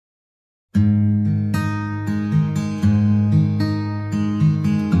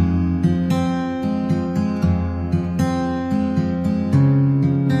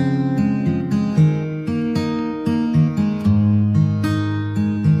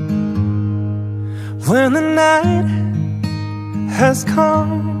When the night has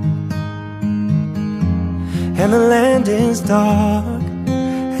come and the land is dark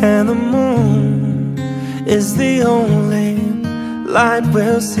and the moon is the only light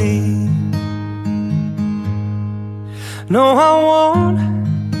we'll see. No, I won't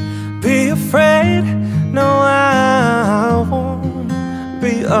be afraid. No, I won't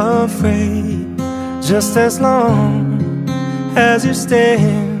be afraid. Just as long as you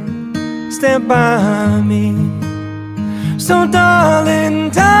stand by me. So darling,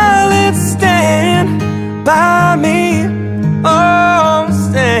 darling, stand by me. Oh,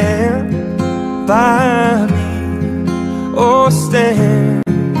 stand by me. Oh,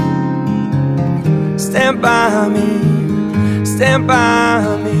 stand by me. Stand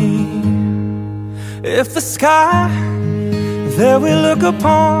by me. If the sky that we look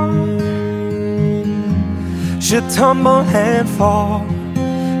upon should tumble and fall,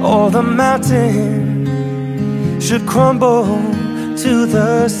 or the mountain should crumble to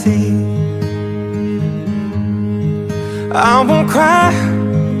the sea, I won't cry,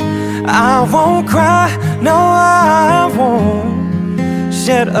 I won't cry. No, I won't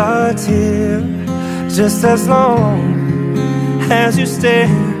shed a tear. Just as long as you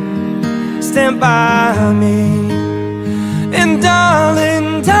stand by me. And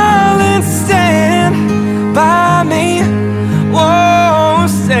darling, darling, stand by me. Whoa,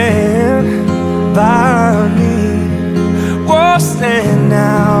 stand by me. Whoa, stand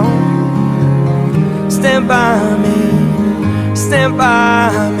now. Stand by me. Stand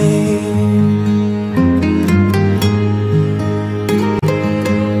by me.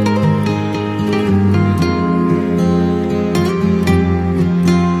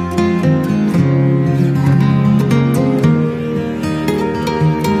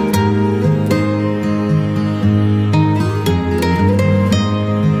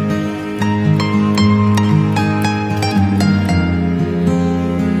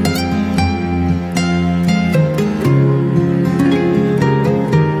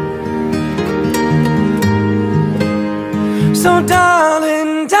 So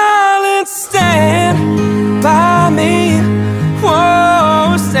darling, darling, stand by me.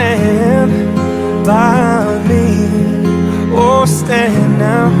 Whoa, stand by me. Oh, stand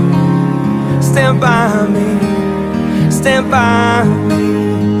now. Stand by me. Stand by me.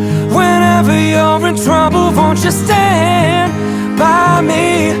 Whenever you're in trouble, won't you stand by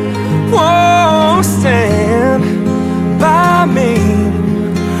me? Whoa, stand by me.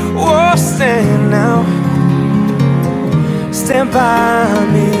 Oh, stand now. Stand by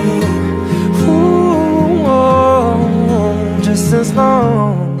me. Ooh, just as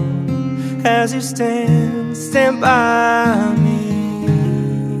long as you stand by me.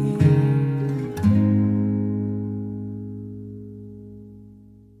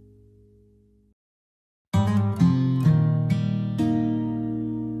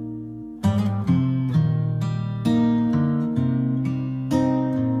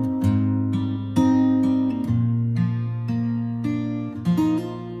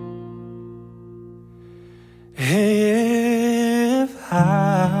 If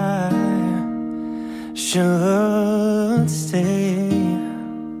I should stay,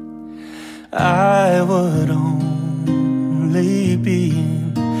 I would only be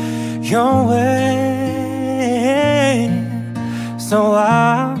in your way. So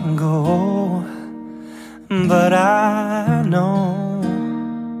I'll go, but I know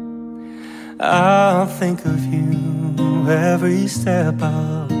I'll think of you every step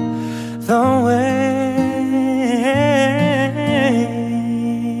of the way.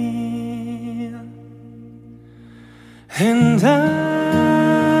 And I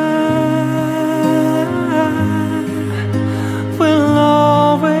will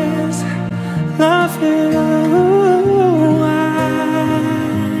always love you. I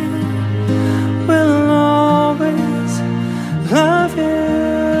will always love you.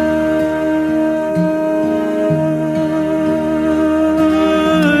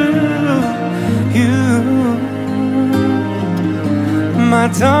 My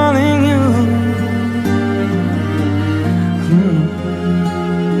darling, you.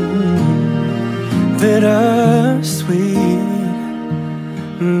 Bittersweet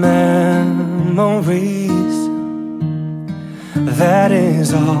memories, that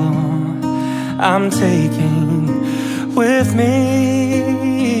is all I'm taking with me.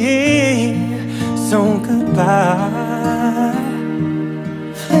 So goodbye,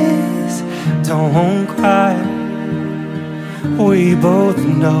 please don't cry. We both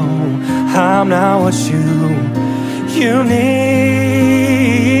know I'm not what you need.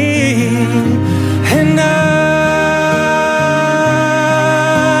 And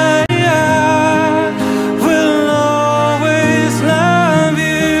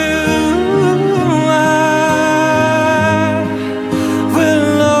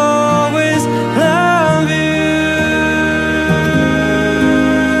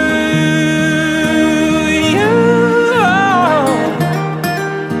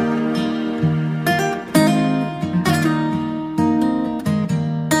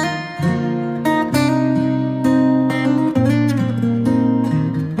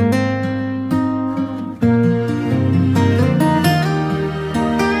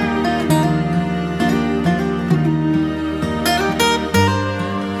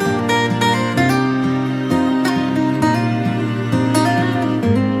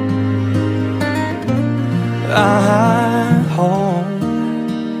I hope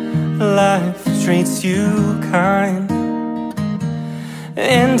life treats you kind,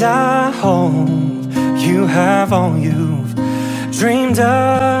 and I hope you have all you've dreamed of.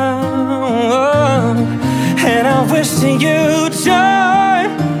 And I wish to you joy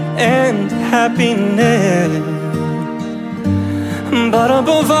and happiness, but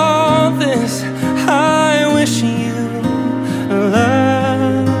above all this, I wish you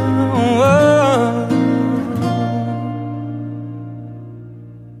love.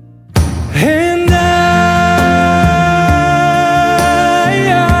 And I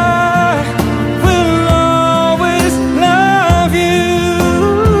will always love you.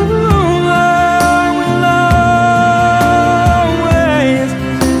 I will always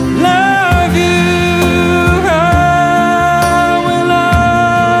love you. I will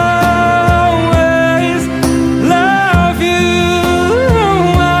always love you.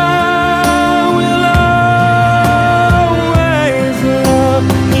 I will always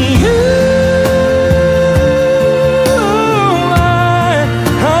love you.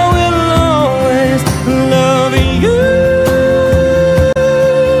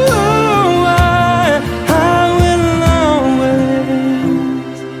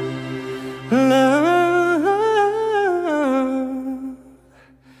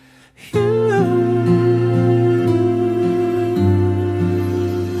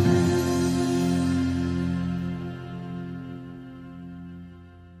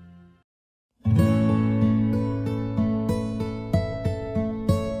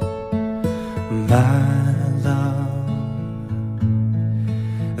 My love,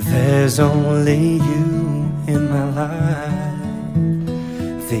 there's only you in my life,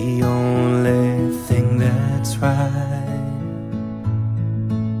 the only thing that's right.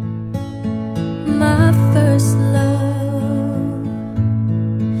 My first love,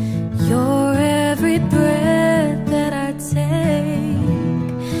 you're every breath that I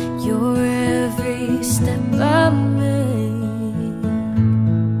take, you're every step I make.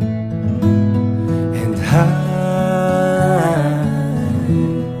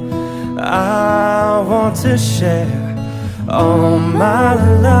 I want to share all my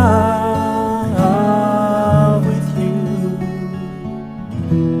love with you.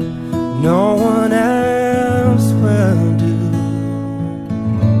 No one else will do.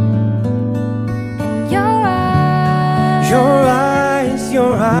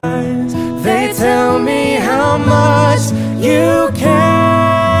 Your eyes, they tell me how much you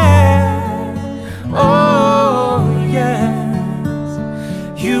care. Oh yes,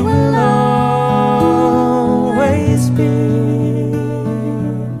 you will always be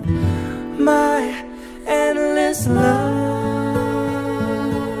my endless love.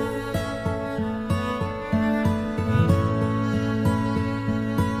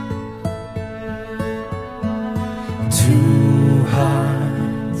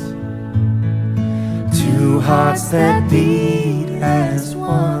 Two hearts that beat as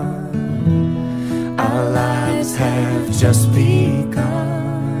one. Our lives have just begun.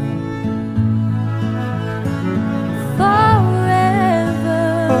 Forever,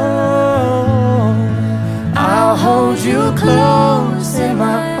 Oh, I'll hold you close in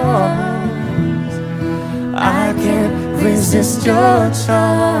my arms. I can't resist your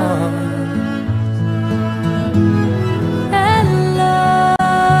charm.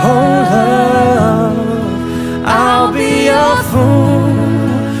 I'll be a fool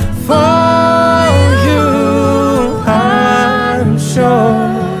for you, I'm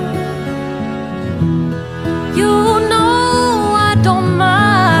sure. you know I don't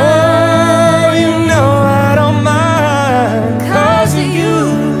mind. Oh, you know I don't mind, 'cause of you.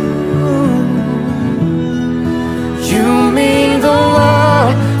 You mean the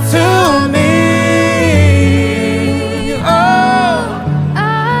world to me. Oh,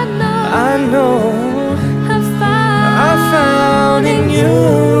 I know in you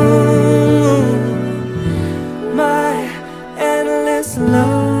my endless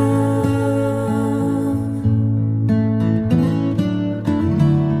love.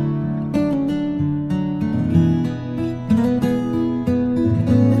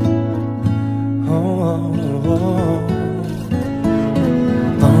 Oh, oh, oh.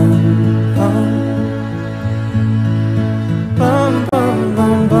 Bum, bum. Bum, bum,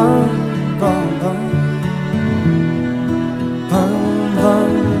 bum, bum, bum,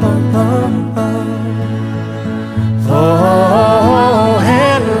 bum. Oh,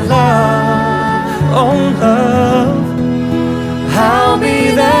 and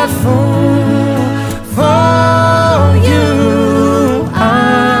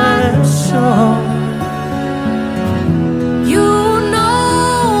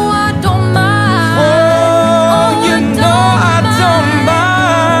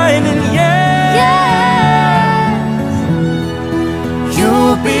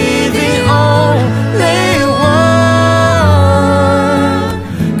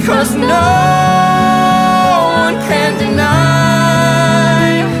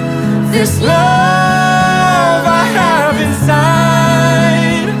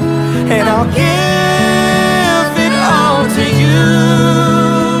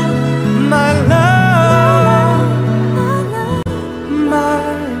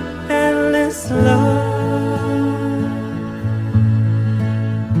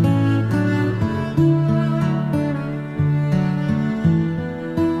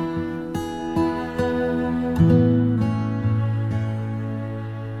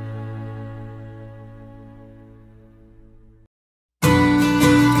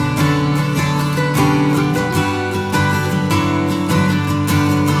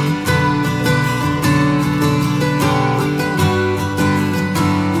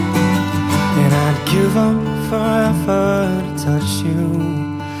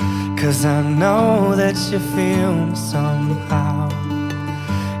 'cause I know that you feel me somehow.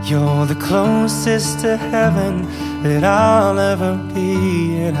 You're the closest to heaven that I'll ever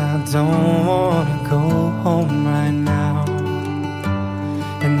be, and I don't wanna go home right now.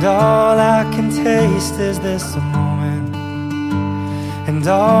 And all I can taste is this moment, and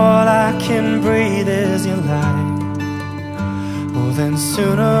all I can breathe is your light. Well, then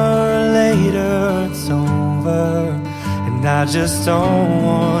sooner or later it's over, and I just don't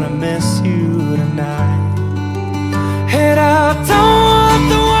wanna miss you tonight. And I don't want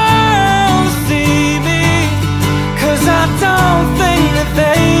the world to see me, 'cause I don't think that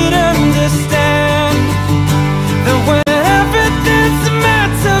they'd understand that when everything's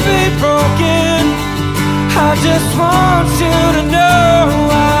meant to be broken, I just want you to know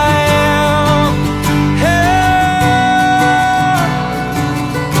I am.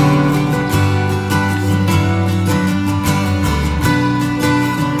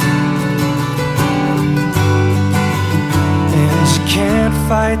 And you can't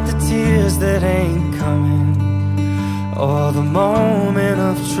fight the tears that ain't coming, or the moment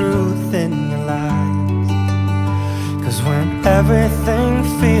of truth in your life. 'Cause when everything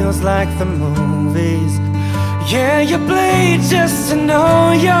feels like the movies, yeah, you bleed just to know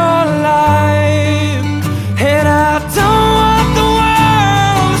you're alive. And I don't want the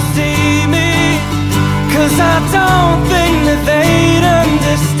world to see me, 'cause I don't think that they'd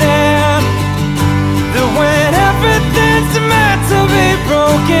understand that when everything's meant to be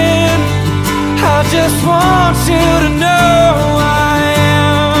broken, I just want you to know I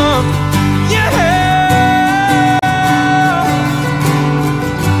am. Yeah.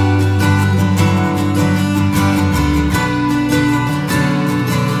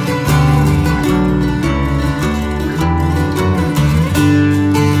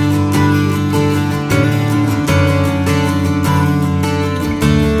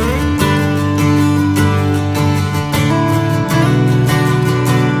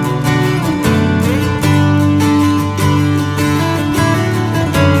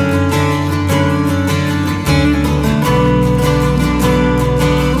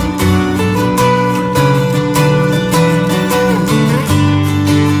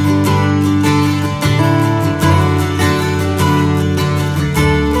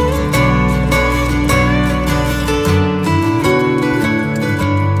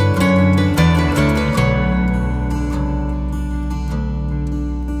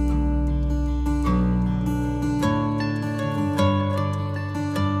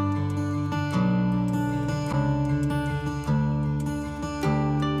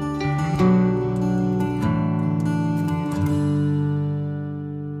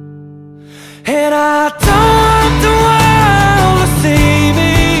 And I don't want the world to see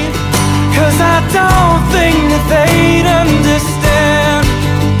me, 'cause I don't think that they'd understand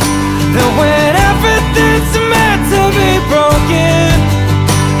that when everything's meant to be broken,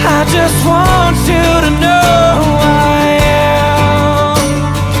 I just want you to know I am.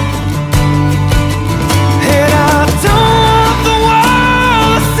 And I don't want the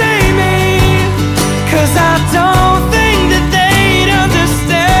world to see me, 'cause I don't think that they'd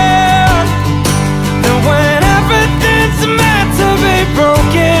understand that when everything's meant to be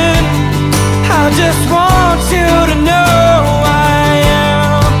broken, I just want you to know I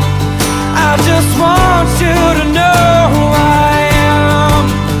am. I just want you to know I am.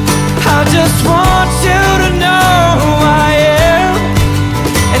 I just want you to know I am.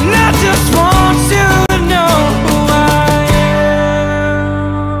 And I just want you to know who I am.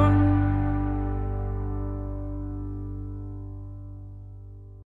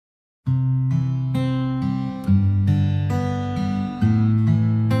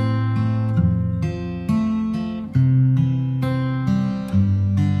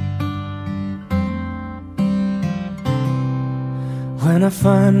 When I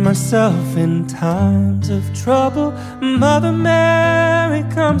find myself in times of trouble, Mother Mary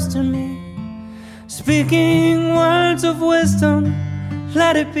comes to me, speaking words of wisdom,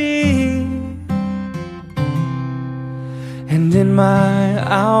 let it be. And in my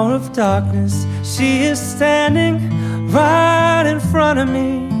hour of darkness, she is standing right in front of me,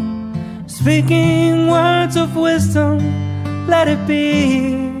 speaking words of wisdom, let it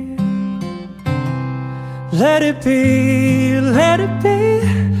be. Let it be, let it be,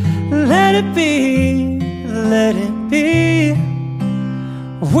 let it be, let it be.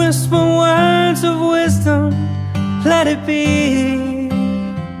 Whisper words of wisdom, let it be.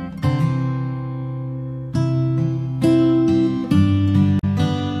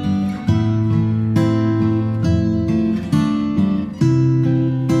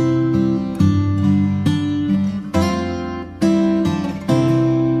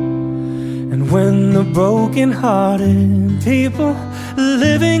 broken-hearted people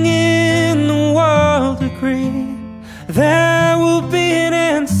living in the world agree there will be an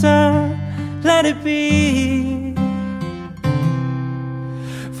answer, let it be.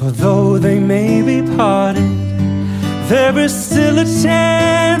 For though they may be parted, there is still a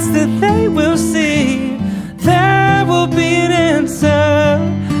chance that they will see. There will be an answer,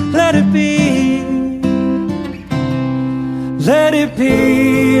 let it be. Let it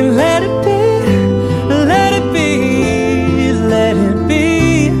be, let it be, let it be, let it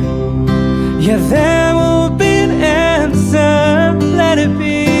be. Yeah, there will be an answer, let it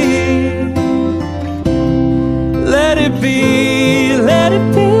be. Let it be, let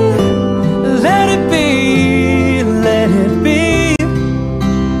it be, let it be, let it be.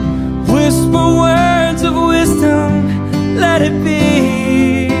 Whisper words of wisdom, let it be.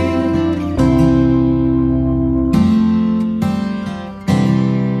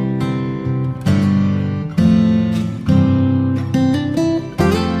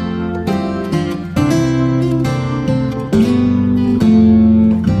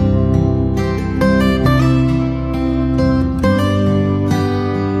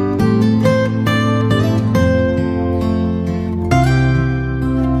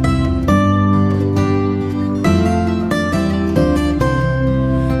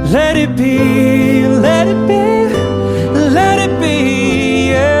 Let it be, let it be, let it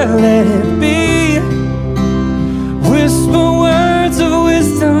be, yeah, let it be. Whisper words of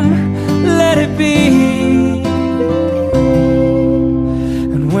wisdom, let it be.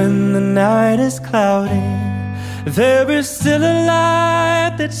 And when the night is cloudy, there is still a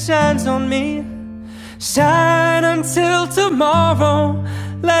light that shines on me. Shine until tomorrow,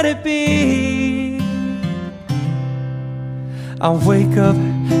 let it be. I'll wake up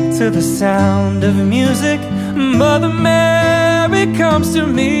to the sound of music. Mother Mary comes to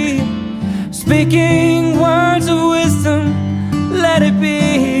me, speaking words of wisdom, let it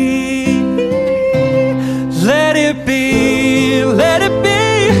be. Let it be, let it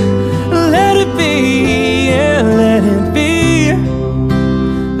be, let it be, yeah, let it be.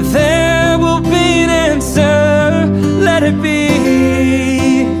 There will be an answer, let it be.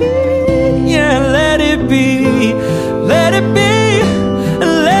 Yeah, let it be, let it be.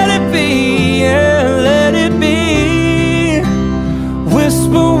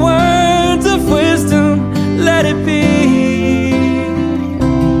 Whisper words of wisdom, let it be.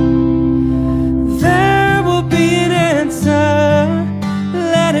 There will be an answer,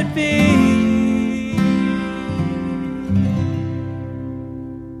 let it be.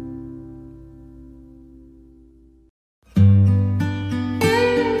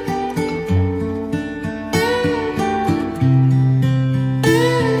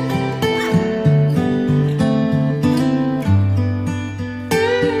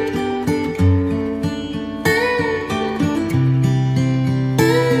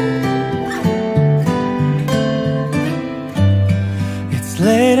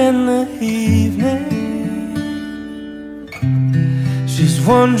 Late in the evening, she's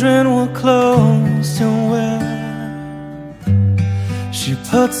wondering what clothes to wear. She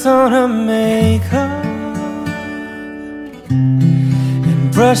puts on her makeup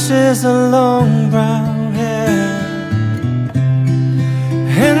and brushes her long brown hair.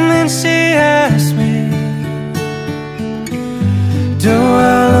 And then she asks me, do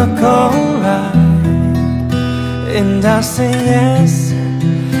I look alright? And I say yes,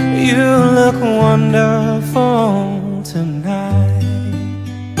 you look wonderful tonight.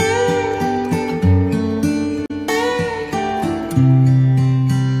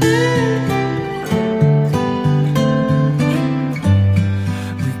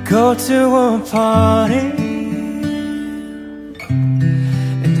 We go to a party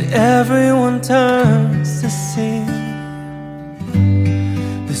and everyone turns to see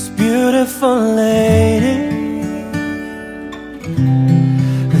this beautiful lady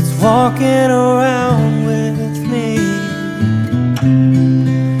walking around with me.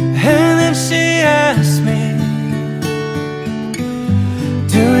 And then she asked me,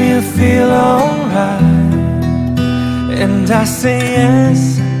 do you feel alright? And I say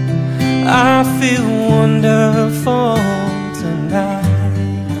yes, I feel wonderful tonight.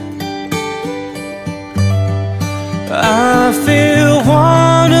 I feel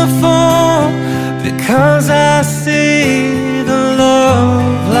wonderful because I see the love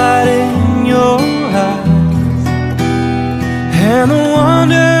light in your eyes, and the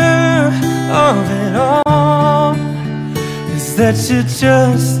wonder of it all is that you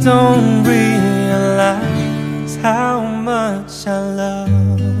just don't realize how much I love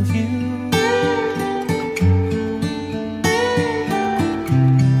you.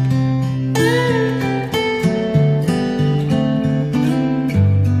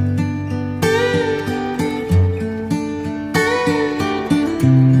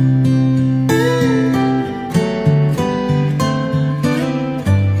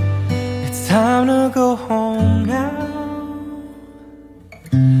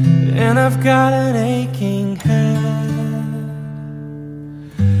 and I've got an aching head.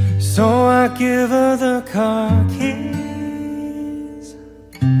 So I give her the car keys.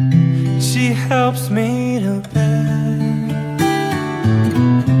 She helps me to bed,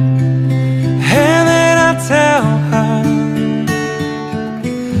 and then I tell her,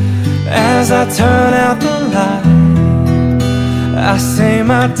 as I turn out the light, I say,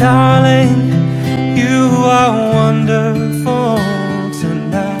 my darling, you are wonderful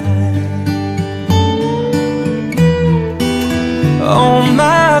tonight. Oh,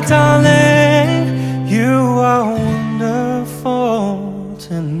 my darling, you are wonderful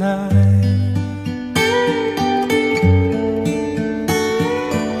tonight.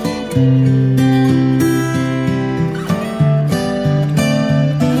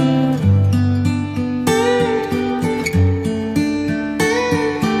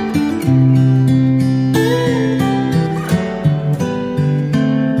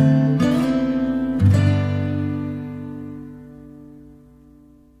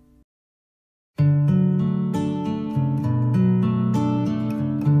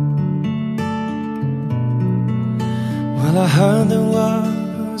 Well, I heard there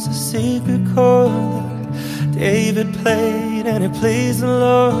was a secret chord that David played and it pleased the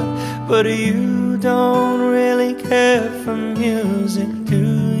Lord. But you don't really care for music, do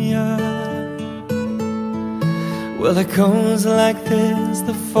ya? Well, it goes like this: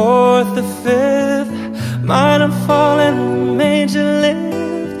 the fourth, the fifth, minor fall and major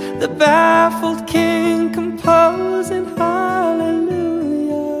lift, the baffled king composing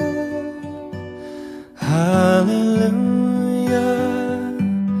hallelujah, hallelujah,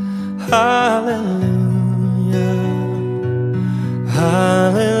 hallelujah,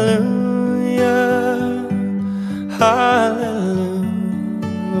 hallelujah, hallelujah.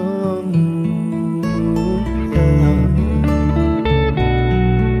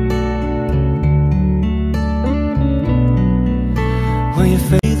 Well, your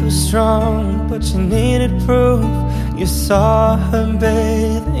faith was strong, but you needed proof. You saw her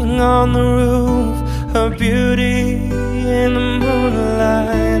bathing on the roof, her beauty in the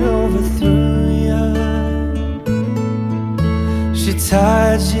moonlight overthrew you. She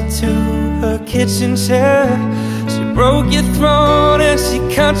tied you to her kitchen chair, she broke your throat and she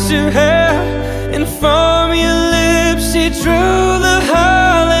cut your hair, and from your lips she drew the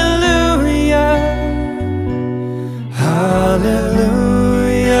hallelujah, hallelujah,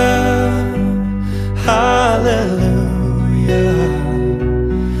 hallelujah,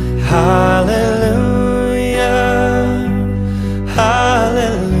 hallelujah,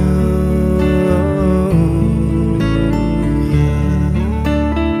 hallelujah.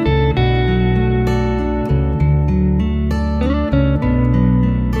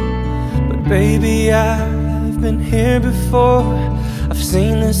 But baby, I've been here before. I've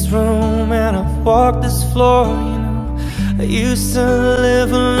seen this room and I've walked this floor. You know, I used to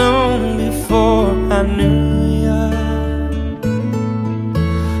live alone before I knew ya,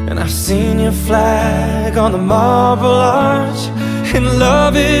 and I've seen your flag on the marble arch. And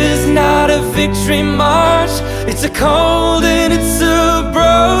love is not a victory march, it's a cold and it's a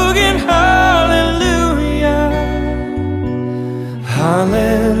broken hallelujah,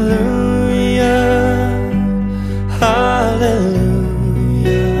 hallelujah, hallelujah,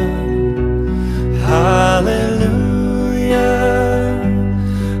 hallelujah,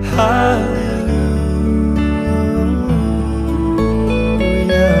 hallelujah.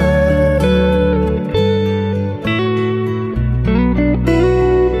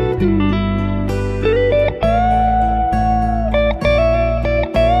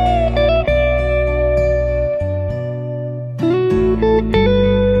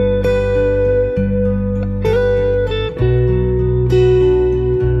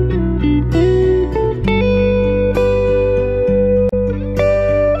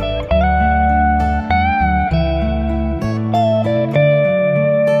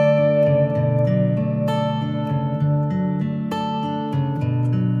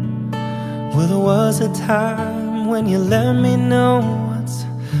 Well, there was a time when you let me know what's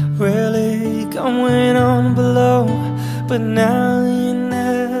really going on below, but now you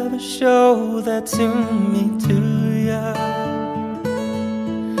never show that to me, do ya?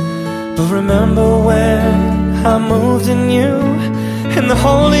 But remember when I moved in you, and the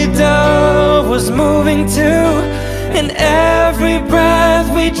holy dove was moving too, and every breath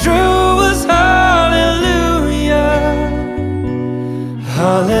we drew was hallelujah,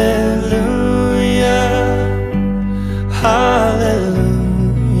 hallelujah, hallelujah,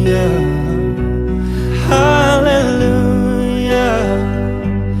 hallelujah,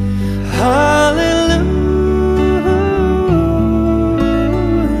 hallelujah.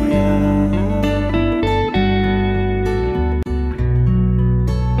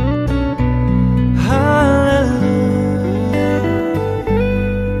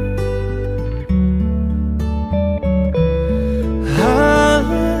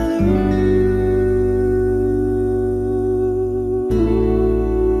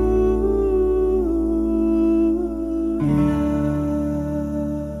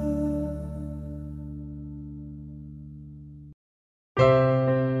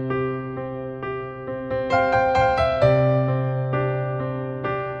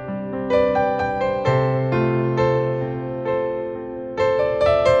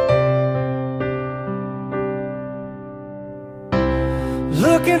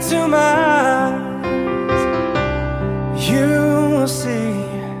 look into my eyes, you will see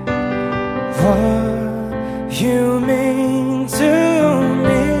what you mean to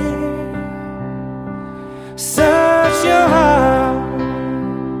me. Search your heart,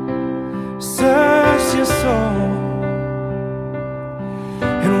 search your soul,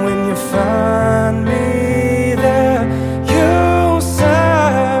 and when you find me there, you'll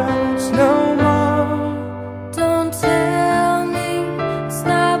search no more. Don't tell me it's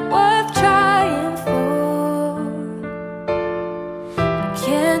not worth trying for. You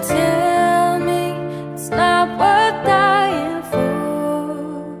can't tell me it's not worth dying for.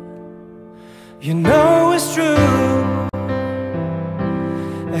 You know it's true,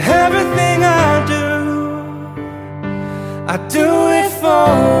 everything I do it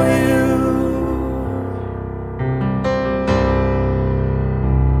for you.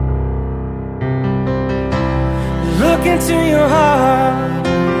 Look into your heart,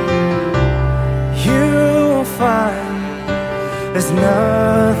 you'll find there's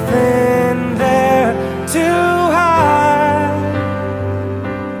nothing there to hide.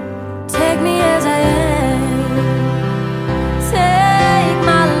 Take me as I am, take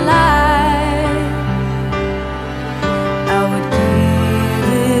my life. I would give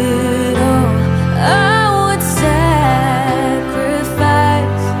it all, I would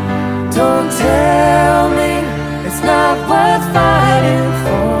sacrifice. Don't tell me it's not worth fighting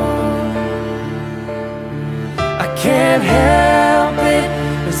for. I can't help it,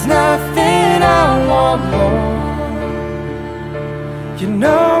 there's nothing I want more. You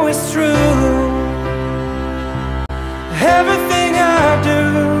know it's true, everything I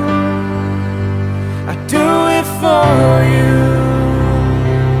do it for you.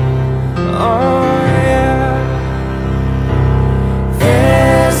 Oh yeah.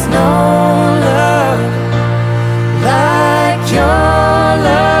 There's no love like your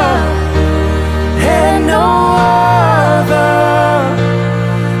love, and no other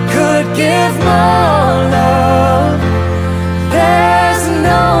could give more love. There's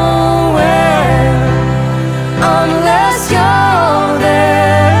nowhere unless you're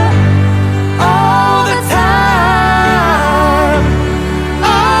there all the time,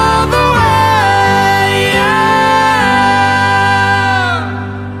 all the way, yeah.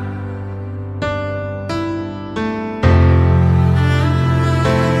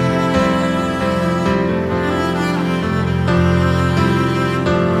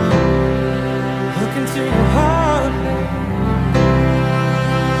 Look into your heart,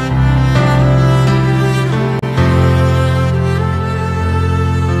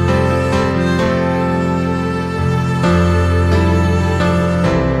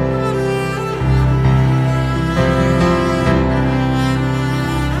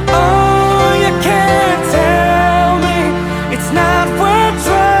 oh, you can't tell me it's not worth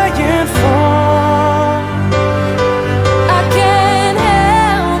trying for. I can't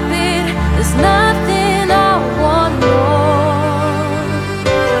help it, there's nothing I want more.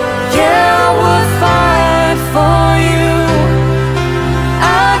 Yeah, I would fight for you,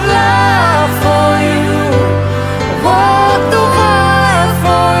 I'd love for you, walk the world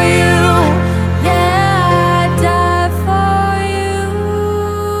for you. Yeah, I'd die for you.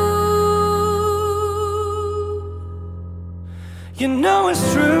 You know it's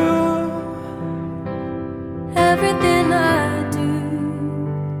true, Everything I do,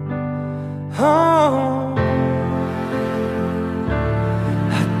 oh,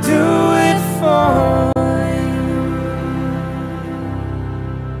 I do it for you.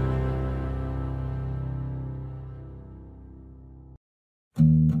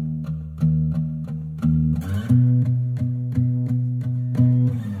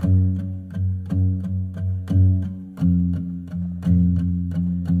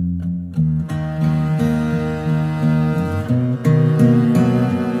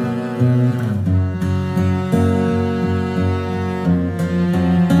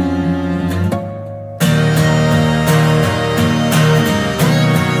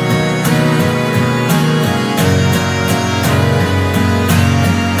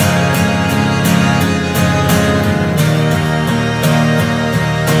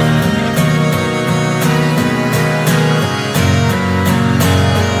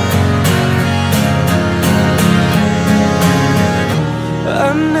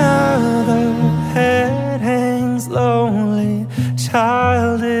 Another head hangs lonely,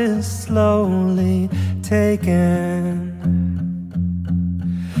 child is slowly taken,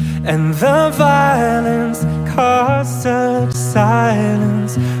 and the violence caused such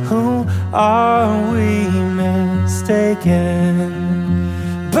silence. Who are we mistaken?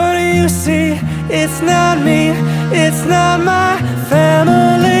 But you see, it's not me, it's not my family.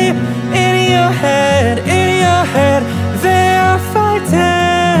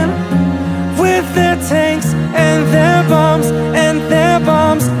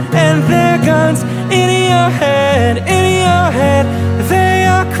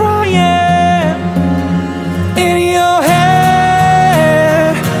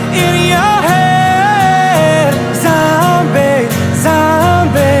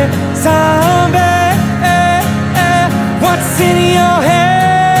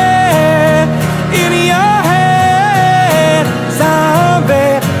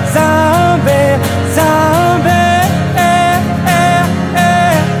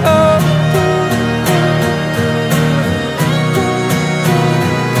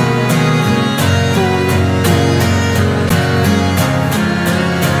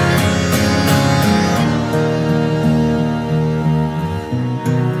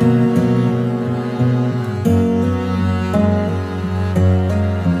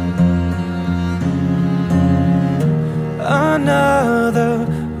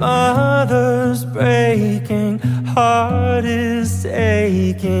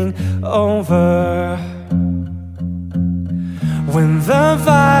 taking over. When the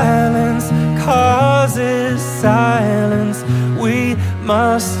violence causes silence, we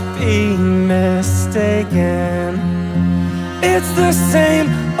must be mistaken. It's the same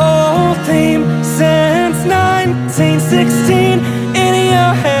old theme since 1916. In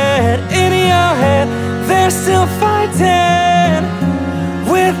your head, they're still fighting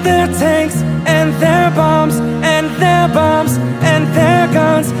with their tanks and their bombs and their bombs and their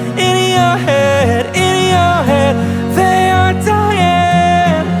guns. In your head, they are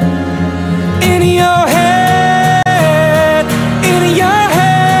dying. In your head,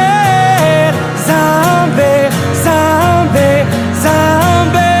 zombie, zombie,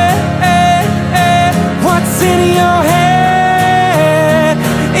 zombie. What's in your head?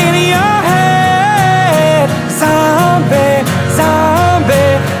 In your head, zombie,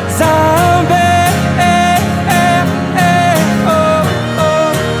 zombie, zombie.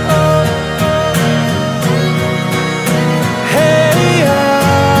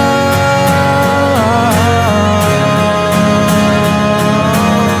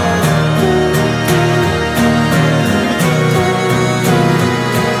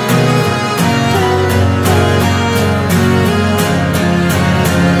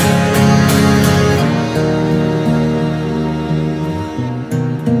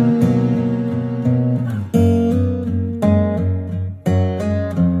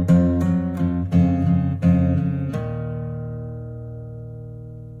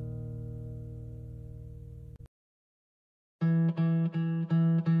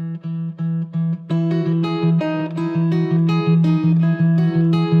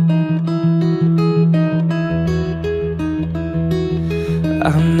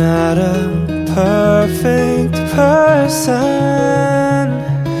 I'm not a perfect person.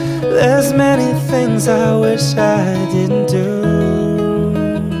 There's many things I wish I didn't do,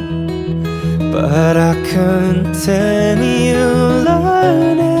 but I continue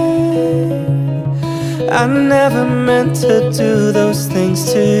learning. I never meant to do those things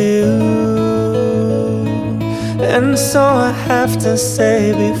to you, and so I have to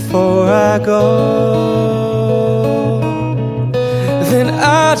say before I go, then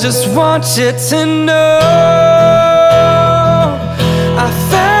I just want you to know I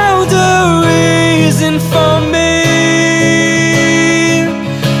found a reason for me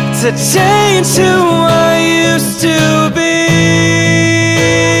to change who I used to be,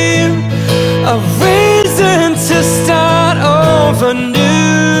 a reason to start over new,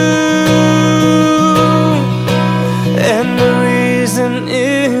 and the reason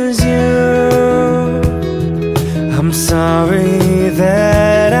is you. I'm sorry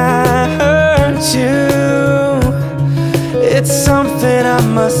that I hurt you. It's something I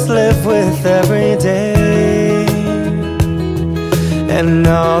must live with every day, and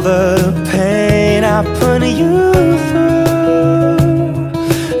all the pain I put you through,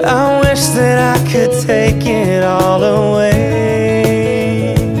 I wish that I could take it all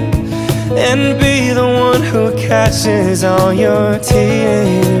away and be the one who catches all your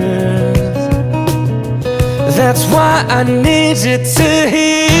tears. That's why I need you to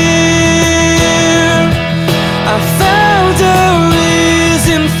hear I found a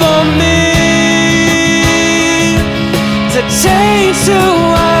reason for me to change who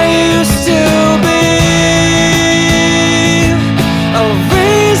I used to be, a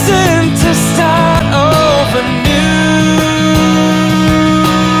reason to start over new,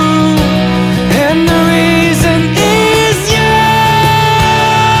 and the reason is you.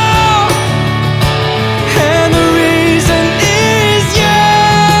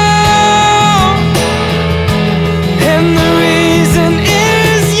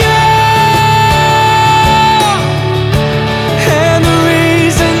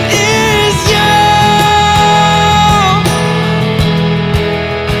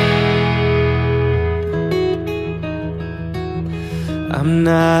 I'm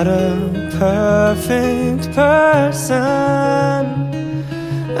not a perfect person.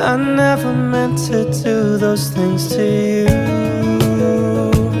 I never meant to do those things to you,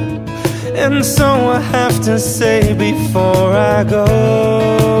 and so I have to say before I go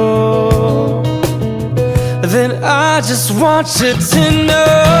that I just want you to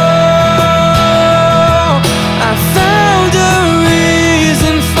know I found a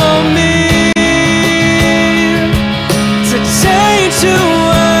reason for me to change who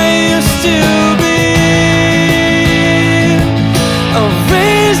I used to be, a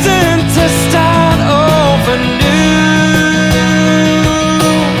reason to start over new,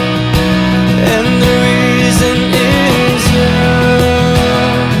 and the reason is you.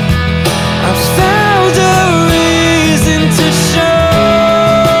 I've found a reason to show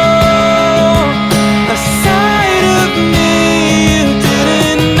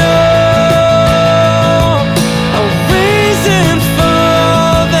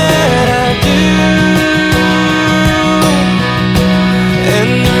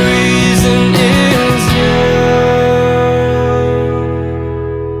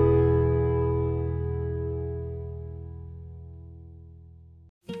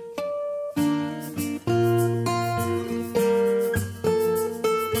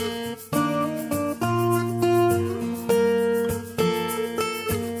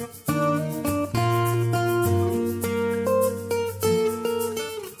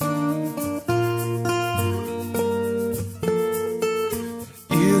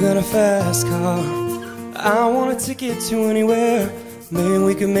fast car. I want a ticket to anywhere. Maybe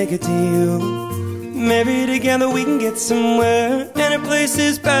we can make a deal. Maybe together we can get somewhere. Any place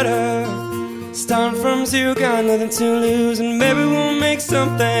is better. Starting from zero, got nothing to lose. And maybe we'll make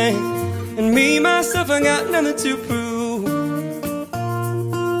something. And me, myself, I got nothing to prove.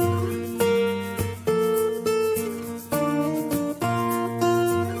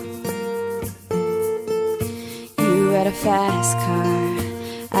 You got a fast car,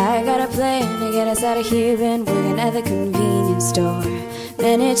 I got a plan to get us out of here. Been working at the convenience store.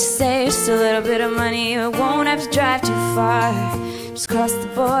 Managed to save just a little bit of money. We won't have to drive too far. Just cross the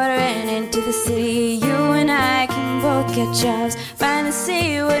border and into the city. You and I can both get jobs. Finally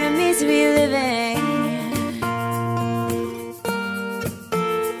see what it means to be living.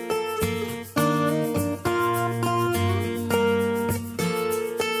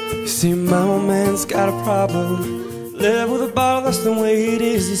 You see, my old man's got a problem. Live with a bottle, that's the way it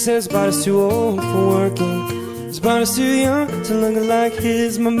is. He says his body's too old for working. His body's too young to look like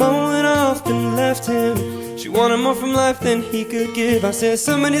his. My mom went off and left him. She wanted more from life than he could give. I said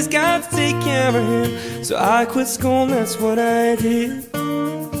somebody's got to take care of him. So I quit school and that's what I did.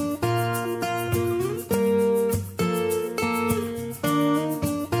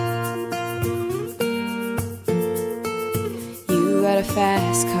 You got a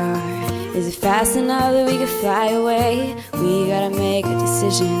fast car. Is it fast enough that we could fly away? We gotta make a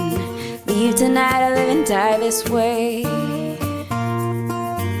decision. Leave tonight or live and die this way.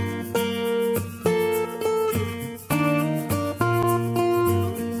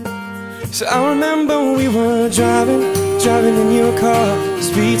 So I remember when we were driving in your car. The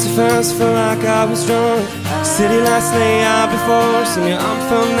speed so fast, felt like I was drunk. City lights lay out before us, and your arm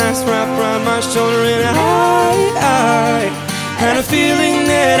felt nice wrapped around my shoulder. And I had a feeling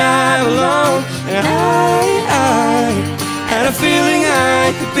that I belonged. And I had a feeling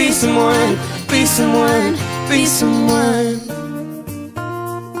I could be someone, be someone, be someone.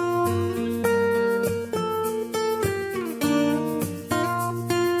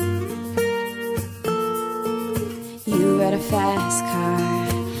 You got a fast car.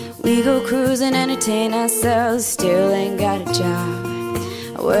 We go cruising, entertain ourselves. Still ain't got a job.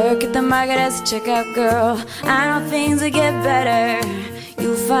 I work at the market as a checkout girl. I know things will get better.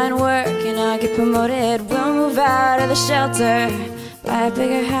 You'll find work and I'll get promoted. We'll move out of the shelter, buy a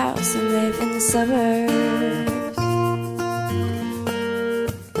bigger house and live in the suburbs.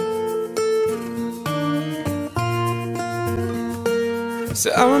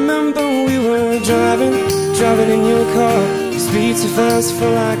 So I remember when we were driving in your car. The speed so fast,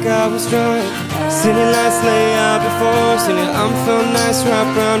 felt like I was drunk. City lights lay out before us, and your arm felt nice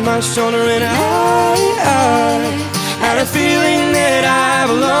wrapped around my shoulder. And I had a feeling that I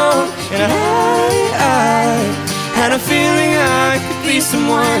belonged. And I had a feeling I could be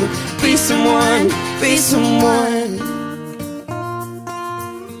someone, be someone, be someone.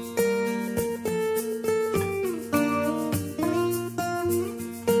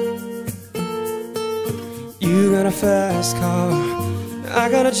 You got a fast car, I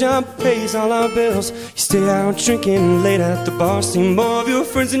got a job that pays all our bills. You stay out drinking late at the bar, see more of your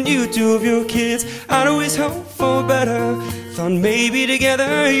friends than you do of your kids. I'd always hope for better. Thought maybe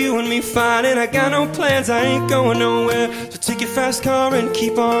together you and me finding. I got no plans, I ain't going nowhere. So take your fast car and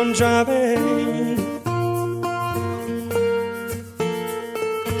keep on driving.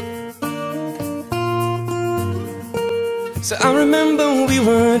 So I remember when we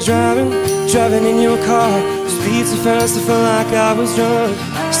were driving in your car. Speed so fast, I felt like I was drunk.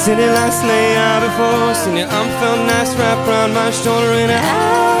 City lights lay out before us, and your arm felt nice wrapped around my shoulder. And I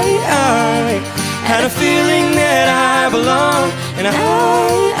had a feeling that I belonged. And I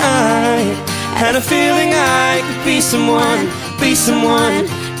had a feeling I could be someone, be someone,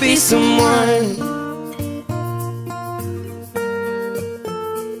 be someone.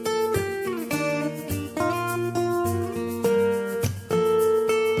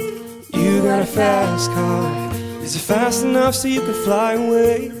 You got a fast car. Is it fast enough so you can fly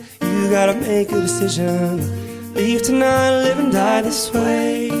away? You gotta make a decision. Leave tonight, live and die this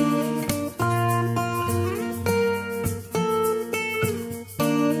way.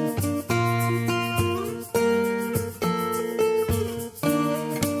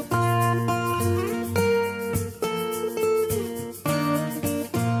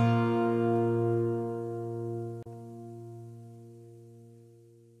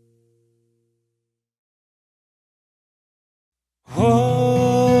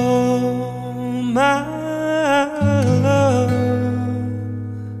 Oh, my love,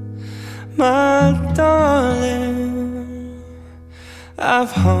 my darling,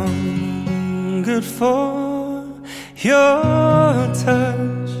 I've hungered for your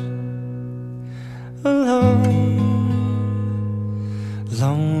touch.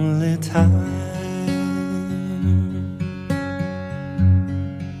 lonely time.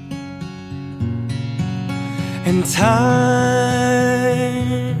 And time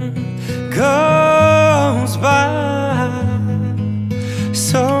goes by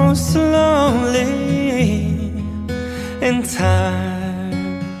so slowly, and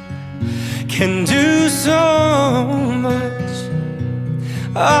time can do so much.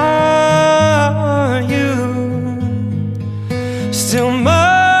 Are you still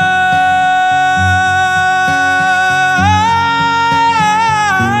mine?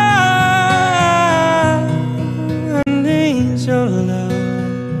 I need your love.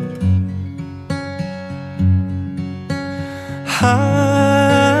 I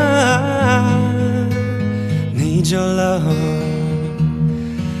need your love.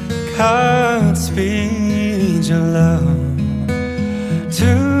 Godspeed your love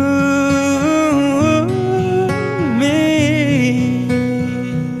to me.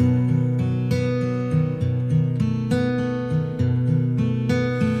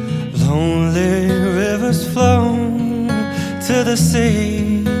 Lonely rivers flow to the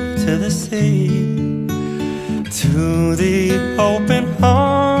sea, to the sea, to the open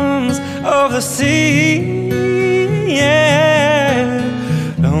arms of the sea. Yeah,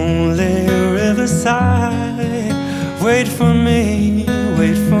 lonely riverside, wait for me,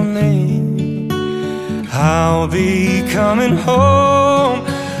 wait for me. I'll be coming home,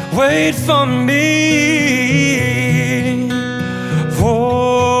 wait for me.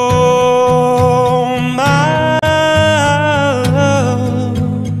 Oh, my love,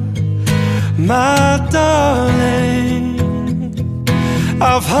 my darling,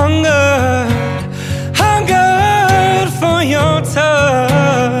 I've hungered for your touch.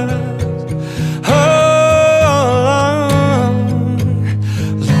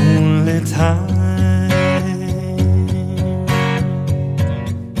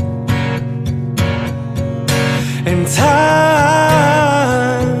 And time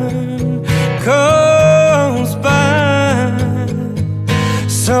goes by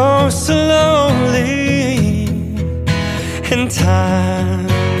so slowly, and time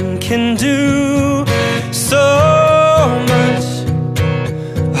can do so much.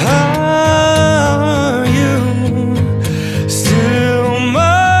 Are you still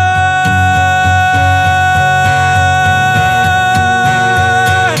mine?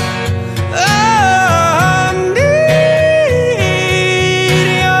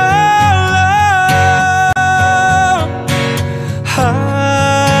 I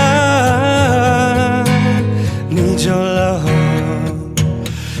need your love.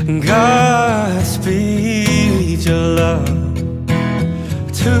 Godspeed your love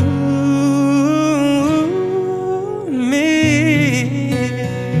to me.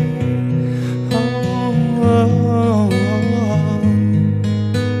 Oh,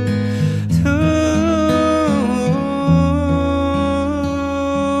 to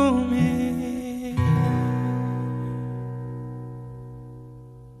me.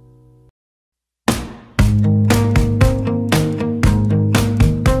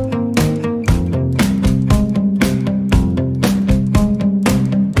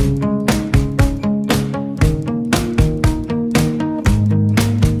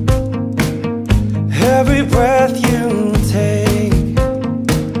 Every breath you take,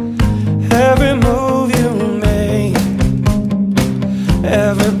 every move you make,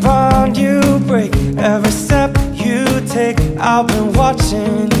 every bond you break, every step you take, I've been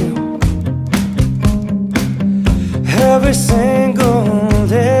watching you. Every single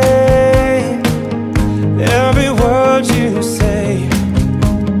day, every word you say,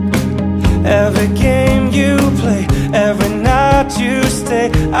 every game you play, every night you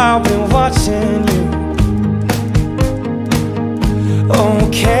stay, I've been watching you. Oh,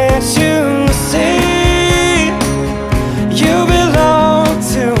 can't you see, you belong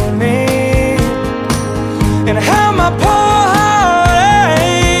to me, and how my poor heart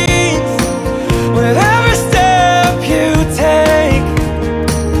aches with every step you take,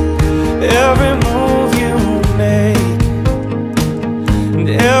 every move you make, and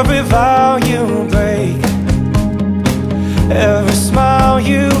every vow you break, every smile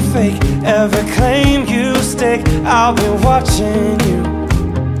you fake, every claim you stake, I'll be watching you.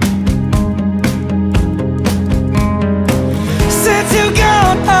 Since you're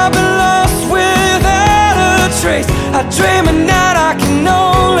gone, I've been lost without a trace. I dream at night, I can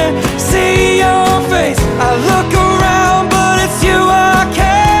only see your face. I look around, but it's you I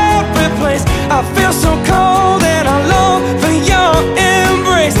can't replace. I feel so cold and I long for your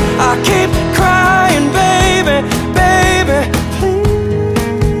embrace. I keep crying, baby, baby.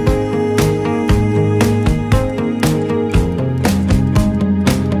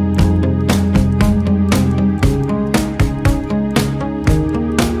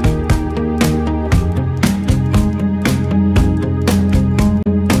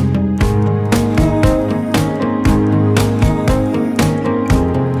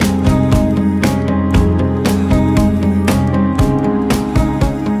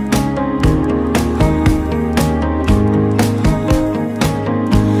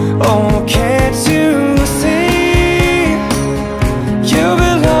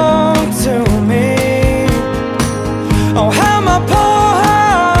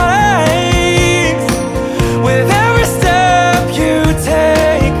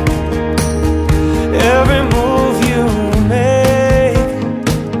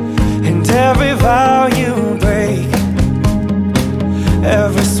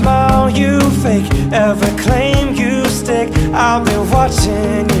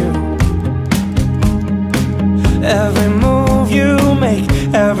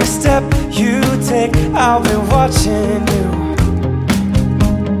 I'll be watching you.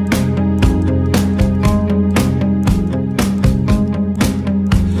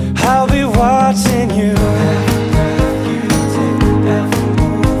 I'll be watching you.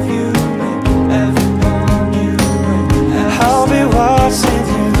 I'll be watching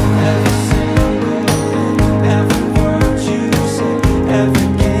you. Every word you say, every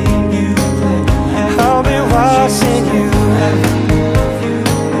game you play. I'll be watching you. Every move you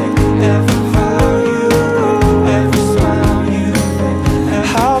make, every vow you break, every smile you make.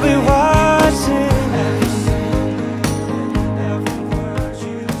 I'll be watching. Every word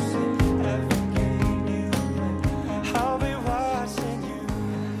you say, every game you play. I'll be watching you.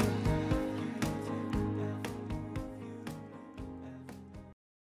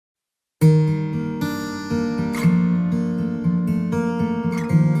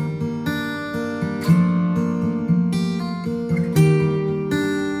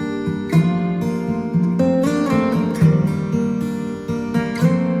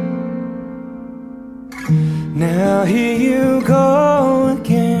 Now here you go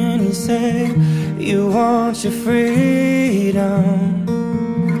again. You say you want your freedom.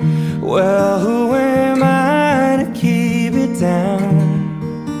 Well, who am I to keep it down?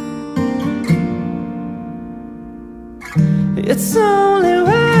 It's only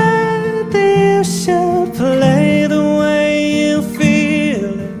right that you should play the way you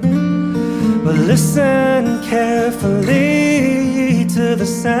feel it. But listen carefully to the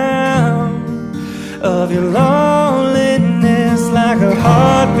sound of your loneliness, like a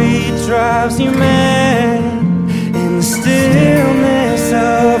heartbeat drives you mad. In the stillness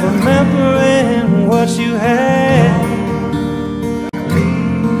of remembering what you had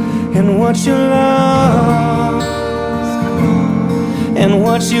and what you lost and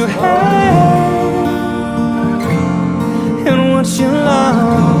what you had and what you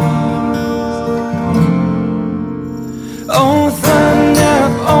lost. Oh, thunder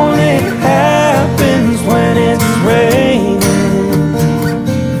only happens when it's raining.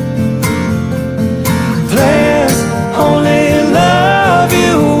 Players only love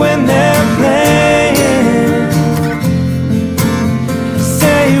you when they're playing.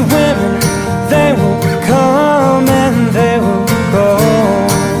 Say women, they will come and they will go.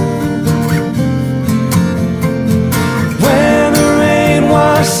 When the rain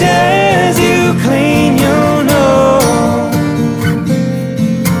washes you clean, you'll know.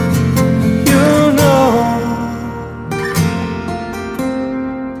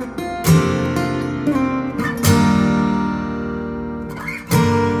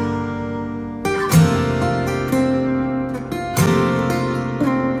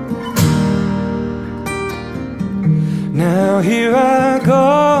 Now here I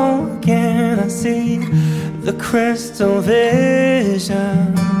go again. I see the crystal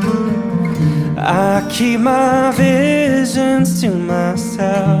vision. I keep my visions to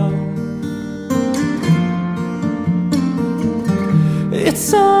myself.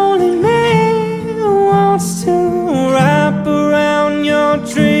 It's only me who wants to wrap around your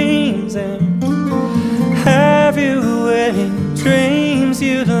dreams. And have you any dreams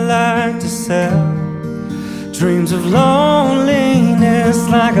you'd like to sell? Dreams of loneliness,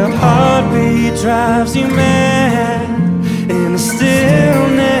 like a heartbeat drives you mad. In the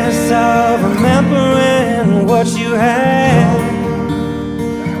stillness of remembering what you had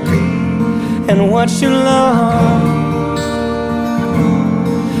and what you lost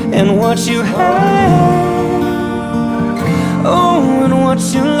and what you had, oh, and what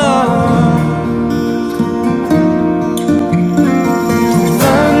you lost.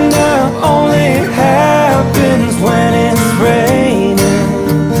 Thunder only happens when it's raining.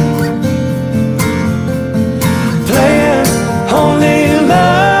 Players only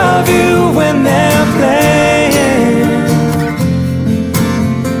love you when they're playing.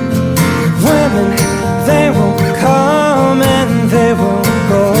 Women, they will come and they will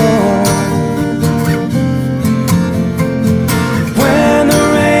go. When the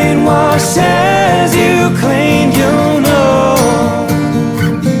rain washes you clean, you'll know.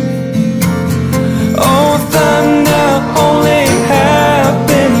 Only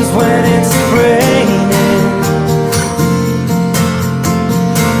happens when it's raining.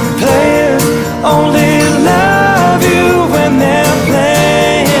 Players only love you when they're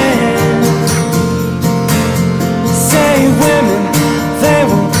playing. Say women, they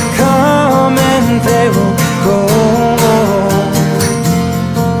will come and they will go.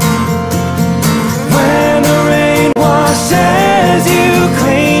 When the rain washes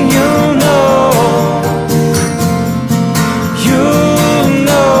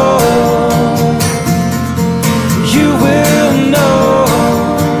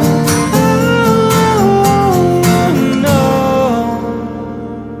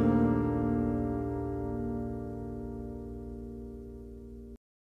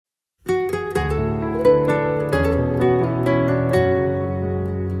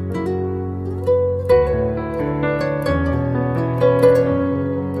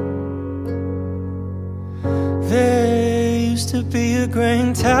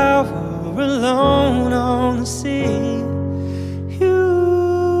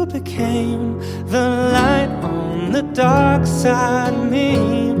became the light on the dark side of me.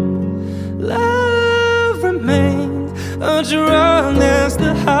 Love remained a drug that's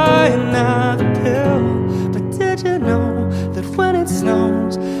the high and not the pill. But did you know that when it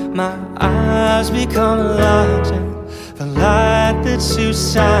snows, my eyes become large and the light that you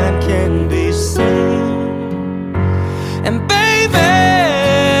shine can be seen? And baby,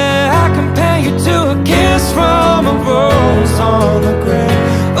 I compare you to a kiss from a rose on the grave.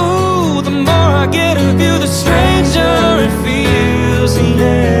 Ooh, the more I get of you, the stranger it feels,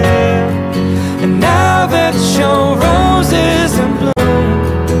 yeah. And now that your rose is in bloom,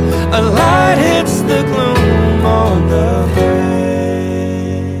 a light hits the gloom on the grave.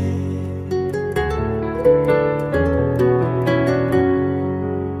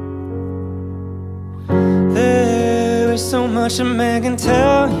 There is so much a man can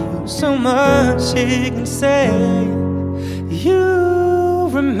tell you, so much he can say. You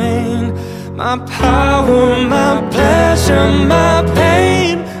remain my power, my pleasure, my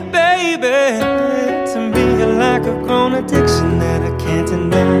pain, baby. To me you're like a grown addiction that I can't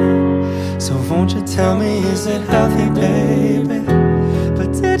deny. So won't you tell me, is it healthy, baby? But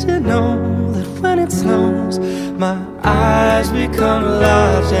did you know that when it snows, my eyes become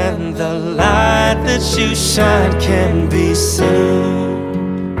large and the light that you shine can be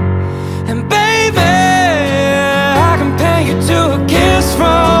seen? And baby, I compare you to a kiss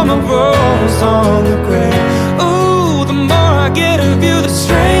from a rose on the grave. Ooh, the more I get of you, the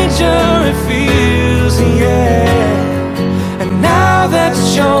stranger it feels, yeah. And now that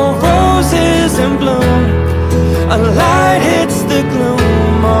your rose is in bloom, a light hits the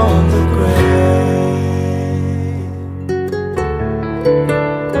gloom on the grave.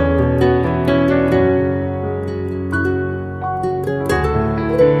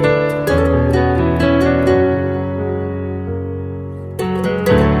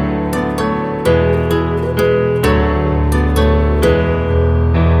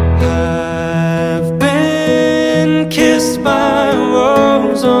 Kissed by a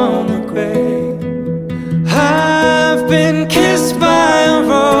rose on the grave. I've been kissed by a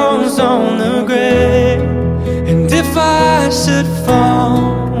rose on the grave. And if I should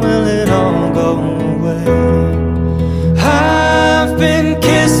fall, will it all go away? I've been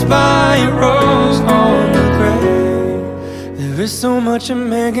kissed by a rose on the grave. There is so much a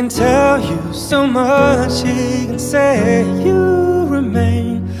man can tell you, so much he can say. You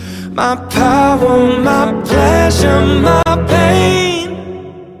remain my power, my pleasure, my pain.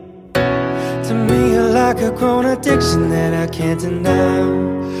 To me you're like a grown addiction that I can't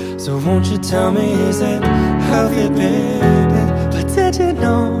deny. So won't you tell me, is it healthy, baby? But did you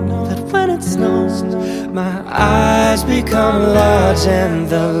know that when it snows, my eyes become large and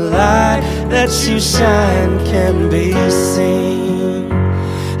the light that you shine can be seen?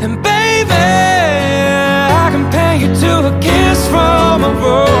 And baby, I compare you to a kiss from a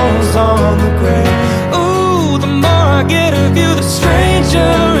rose on the grave. Ooh, the more I get of you, the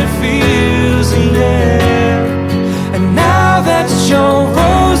stranger it feels, yeah. And now that your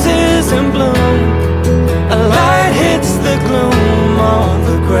rose is in bloom, a light hits the gloom on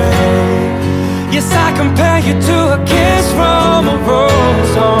the grave. Yes, I compare you to a kiss from a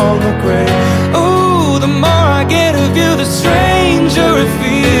rose on the grave. Ooh, the more I get of you, the stranger it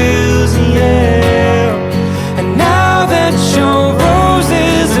feels, yeah. And now that your rose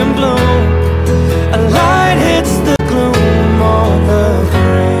is in bloom, a light hits the gloom on the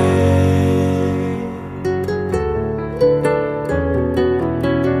grave.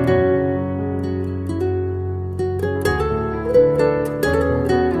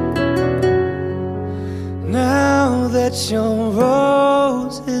 Now that your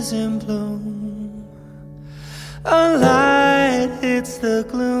rose is in bloom, a light hits the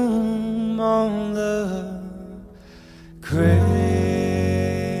gloom on the grave.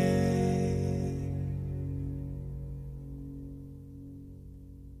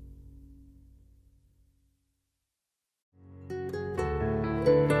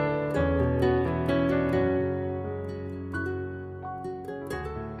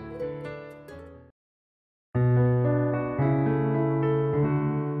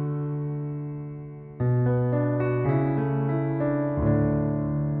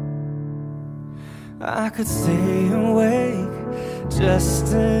 I could stay awake just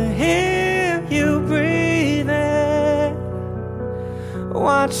to hear you breathing,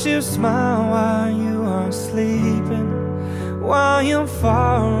 watch you smile while you are sleeping, while you're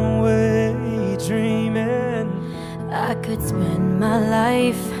far away dreaming. I could spend my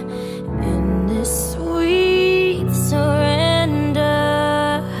life in this sweet surrender.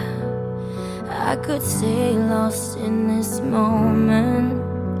 I could stay lost in this moment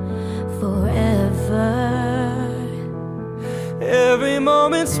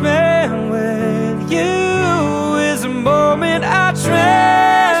moment spent with you is a moment I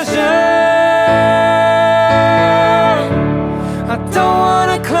treasure. I don't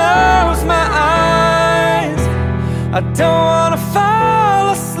wanna close my eyes, I don't wanna fall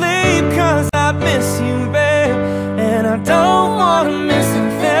asleep, 'cause I miss you, babe, and I don't wanna miss a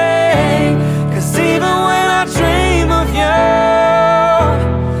thing. 'Cause even when I dream of you,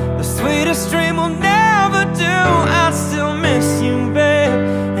 the sweetest dream will never do. I still miss you, babe,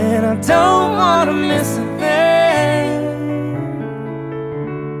 and I don't wanna miss a thing.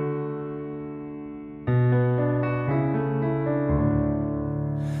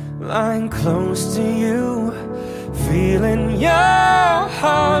 Lying close to you, feeling your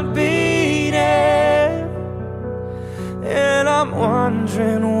heart beating, and I'm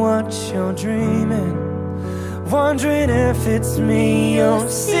wondering what you're dreaming, wondering if it's me you're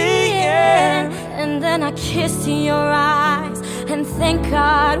seeing. And then I kiss your eyes and thank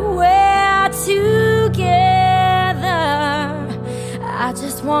God we're together. I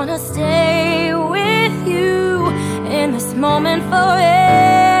just wanna stay with you in this moment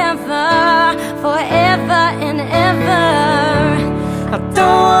forever, forever and ever. I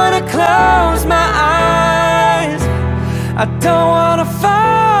don't wanna close my eyes, I don't wanna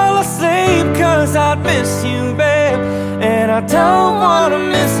fall asleep, 'cause I miss you, babe, and I don't wanna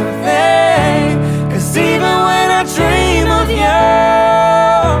miss a thing. 'Cause even when I dream of you,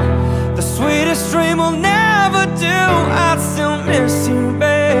 the sweetest dream will never do. I still miss you,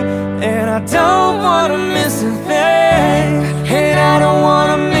 babe, and I don't wanna miss a thing. And I don't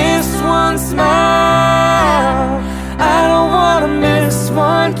wanna miss one smile, I don't wanna miss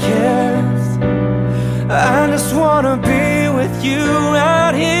one kiss. I just wanna be with you,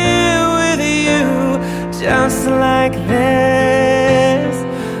 out here with you, just like this.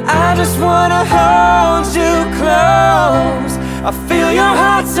 I just wanna hold you close, I feel your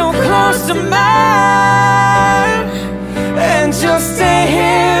heart so close to mine, and just stay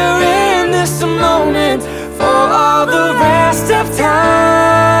here in this moment for all the rest of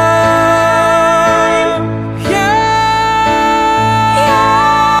time. Yeah.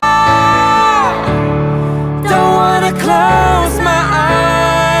 Don't wanna close my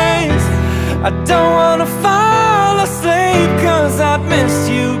eyes, I don't wanna fall asleep, 'cause I'd miss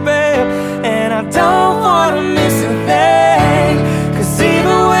you, babe, and I don't wanna miss a thing. 'Cause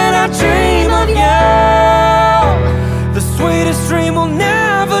even when I dream of you, the sweetest dream will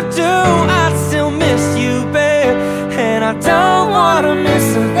never do. I'd still miss you, babe, and I don't wanna miss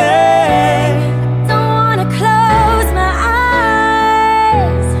a thing. Don't wanna close my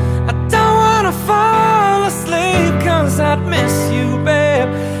eyes, I don't wanna fall asleep, 'cause I'd miss you, babe,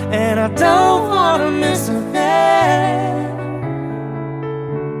 and I don't wanna miss a thing.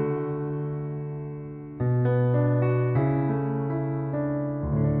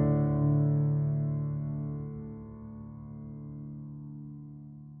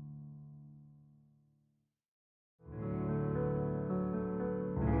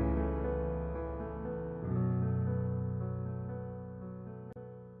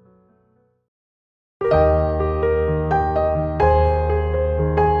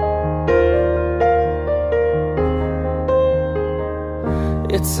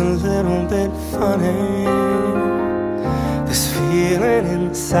 It's a little bit funny, this feeling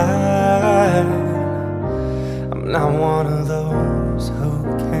inside. I'm not one of those who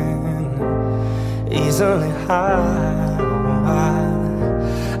can easily hide.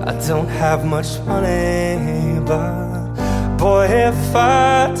 I don't have much money, but boy, if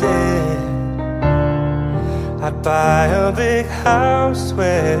I did, I'd buy a big house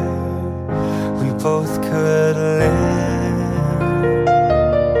where we both could live.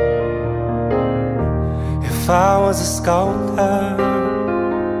 If I was a sculptor,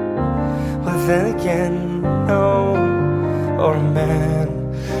 but then again, no, or a man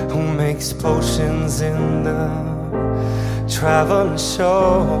who makes potions in the traveling show.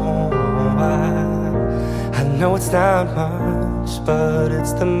 I know it's not much, but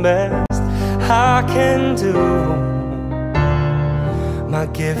it's the best I can do. My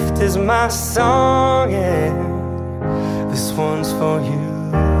gift is my song, and this one's for you.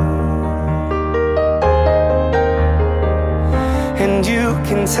 And you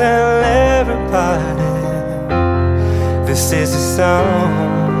can tell everybody this is a song.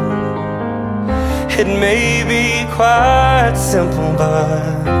 It may be quite simple,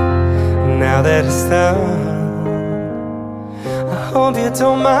 but now that it's done, I hope you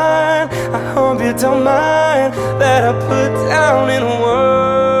don't mind, I hope you don't mind that I put down in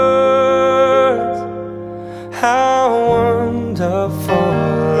words how wonderful.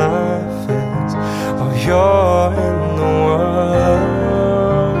 'Cause life is while you're in the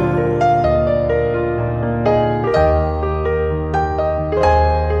world.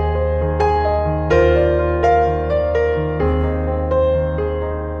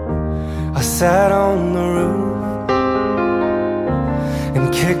 I sat on the roof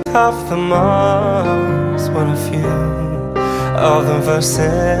and kicked off the moss when a few of the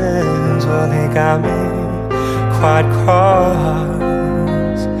verses, well, they got me quite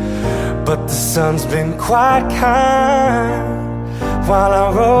cross. But the sun's been quite kind while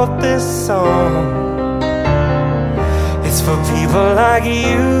I wrote this song. It's for people like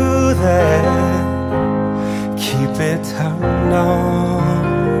you that keep it turned on.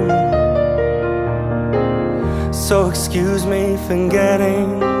 So excuse me for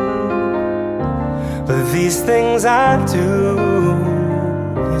getting, but these things I do,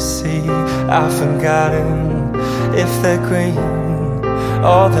 you see, I've forgotten if they're green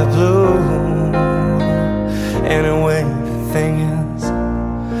or they're blue. Anyway, the thing is,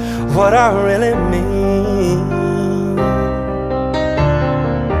 what I really mean,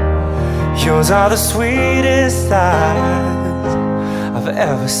 yours are the sweetest eyes I've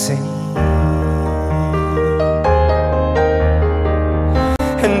ever seen.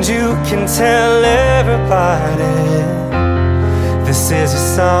 And you can tell everybody this is a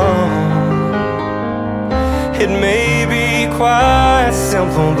song. It may be quite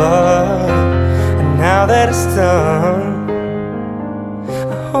simple, but now that it's done,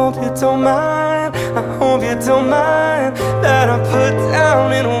 I hope you don't mind, I hope you don't mind that I put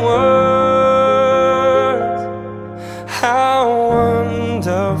down in words how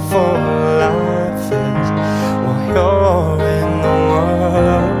wonderful life is while you're in the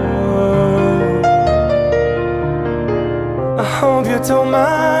world. I hope you don't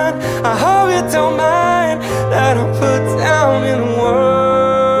mind, I hope you don't mind that I put down in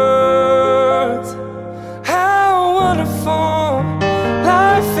words how wonderful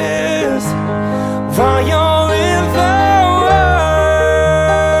life is while you're in the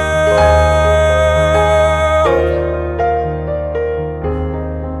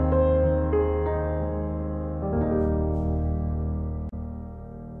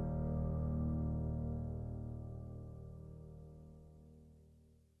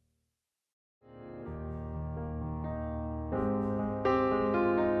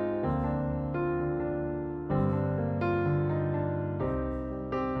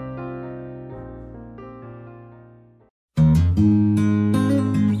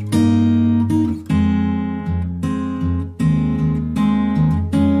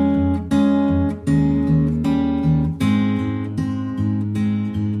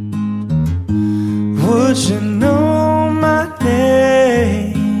Would you know my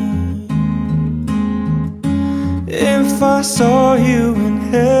name if I saw you in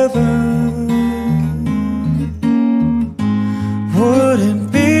heaven? Would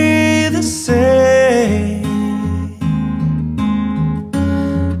it be the same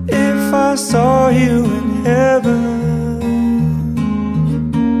if I saw you in heaven?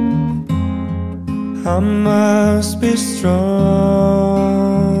 I must be strong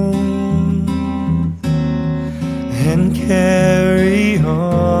and carry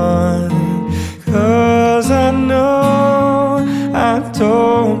on, 'cause I know I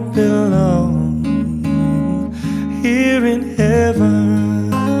don't belong here in heaven.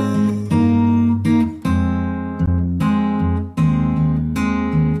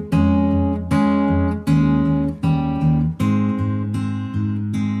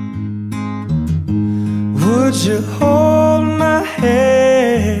 Would you hold my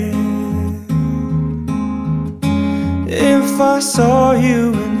hand if I saw you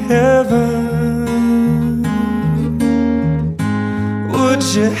in heaven? Would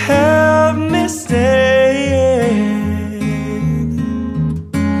you help me stand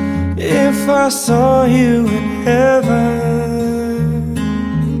if I saw you in heaven?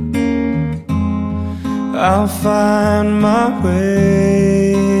 I'll find my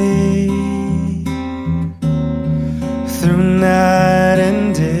way through night and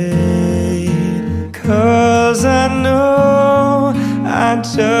day, 'cause I know I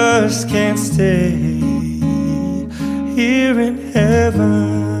just can't stay here in heaven.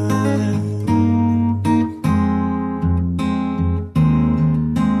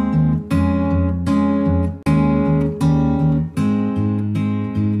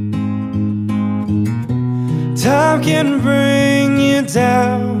 Time can bring you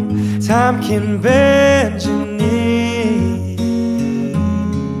down, time can bend your knee.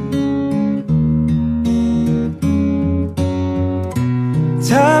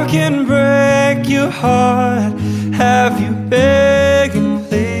 Time can break your heart, have you begging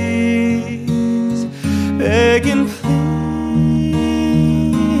please, begging please.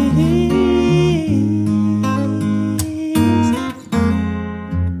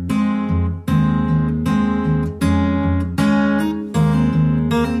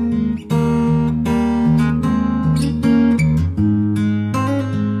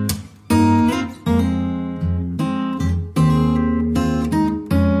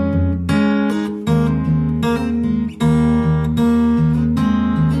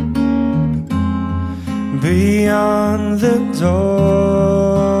 beyond the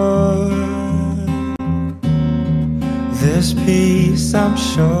door. This peace I'm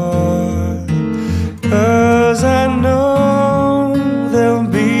sure, 'cause I know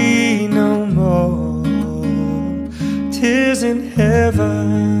there'll be no more tears in heaven.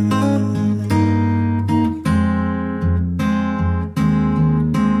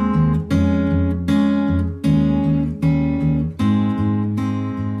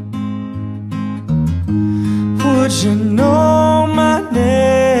 Would you know my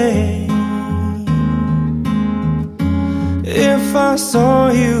name if I saw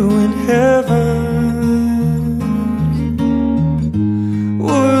you in heaven?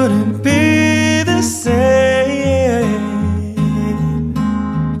 Would it be the same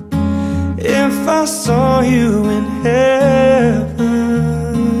if I saw you in heaven?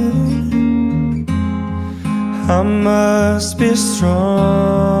 I must be strong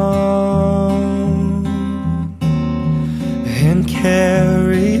and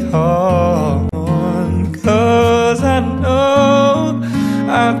carry on, 'cause I know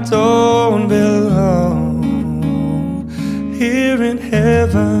I don't belong here in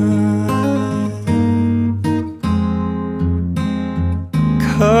heaven.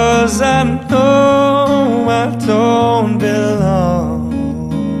 'Cause I know I don't belong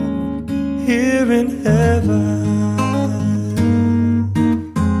here in heaven.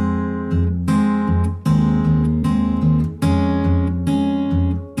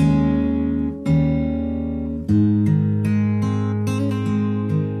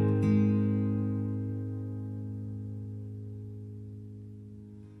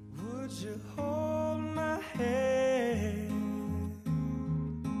 Would you hold my hand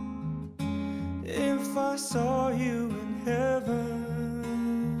if I saw you in heaven?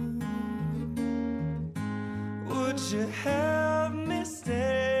 Would you help me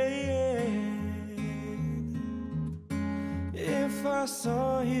stay if I saw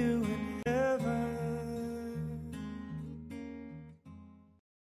you in heaven?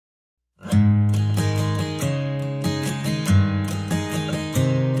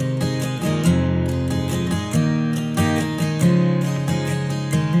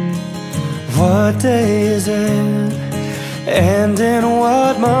 What day is it? And in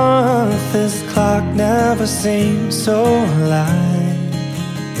what month? This clock never seems so alive.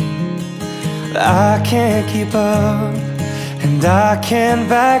 I can't keep up, and I can't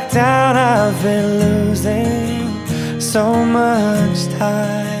back down. I've been losing so much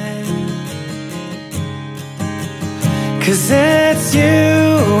time. 'Cause it's you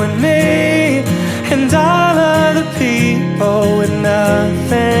and me and all of the people with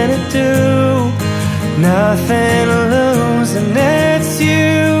nothing to do, nothing to lose. And it's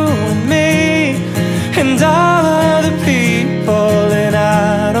you and me and all of the people, and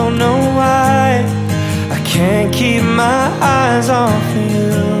I don't know why I can't keep my eyes off of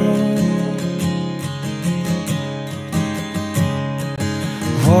you.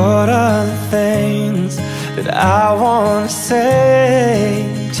 What are the things that I want to say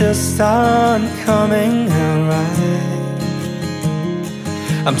just aren't coming out right?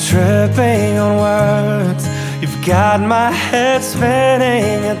 I'm tripping on words, you've got my head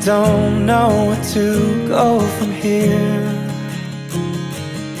spinning. I don't know where to go from here.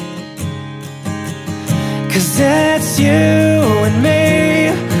 'Cause it's you and me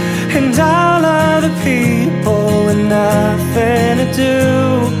and all of the people with nothing to do,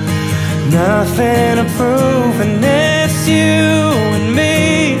 nothing to prove. And it's you and me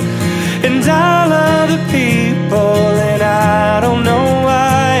and all of the people, and I don't know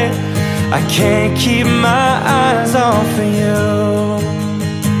why I can't keep my eyes off of you.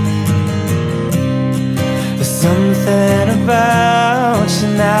 There's something about you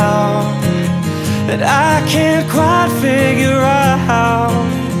now that I can't quite figure out,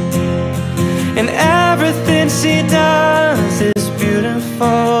 and everything she does is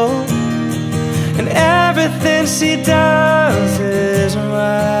beautiful, and everything she does is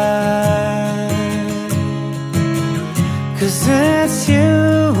right. 'Cause it's you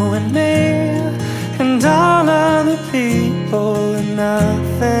and me and all of the people with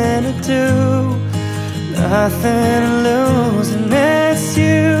nothing to do, nothing to lose. And it's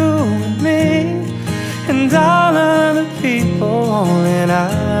you and me and all of the people, and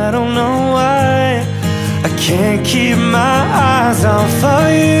I don't know why I can't keep my eyes off of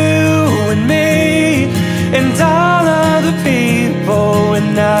you and me and all of the people with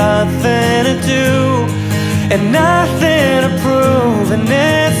nothing to do and nothing to prove. And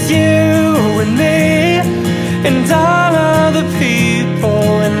it's you and me and all of the people,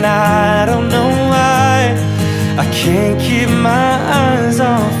 and I don't know why I can't keep my eyes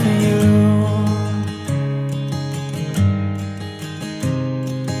off of you.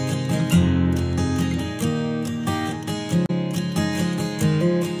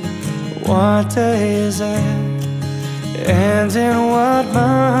 day is it? And in what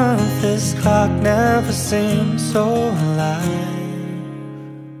month? This clock never seems so alive.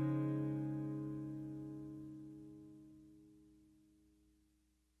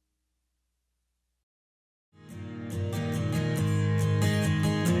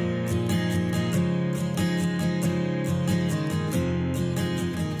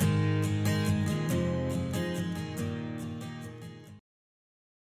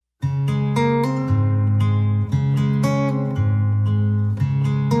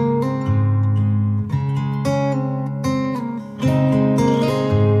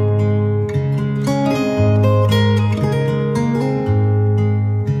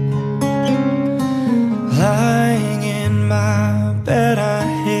 Lying in my bed, I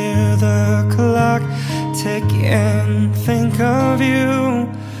hear the clock ticking. Think of you,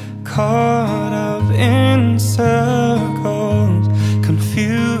 caught up in circles.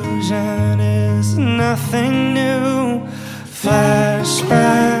 Confusion is nothing new.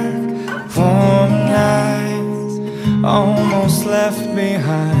 Flashback, warm nights almost left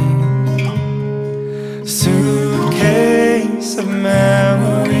behind. Suitcase of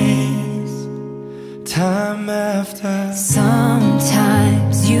memories, time after.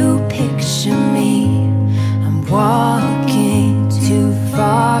 Sometimes you picture me, I'm walking too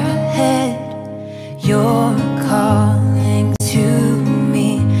far ahead. You're calling to me,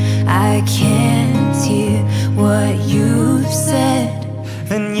 I can't hear what you've said.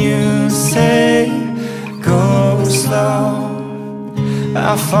 Then you say, go slow,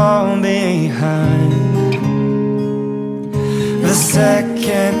 I fall behind. The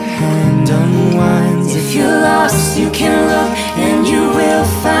second hand unwinds. If you're lost, you can look and you will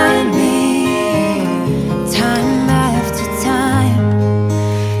find me. Time after time.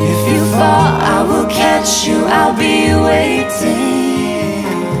 If you fall, I will catch you, I'll be waiting.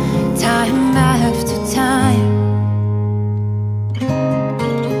 Time after time.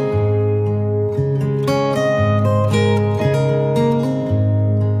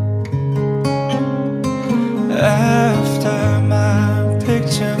 After my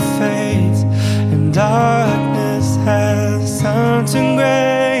picture fades and darkness has turned to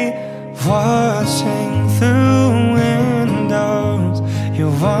gray, watching through windows,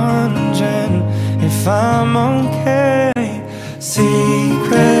 you're wondering if I'm okay.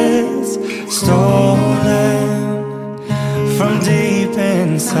 Secrets stolen from deep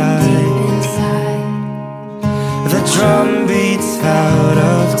inside. The drum beats out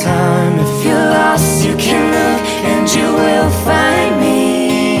of time. If you're lost, you can look and you will find me.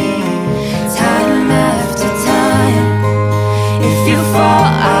 Time after time. If you fall,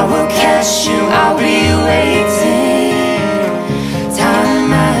 I will catch you, I'll be waiting.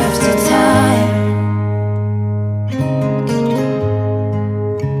 Time after time.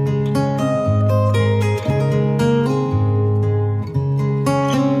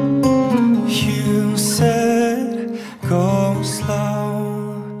 You said, go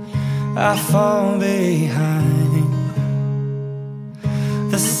slow, I fall behind.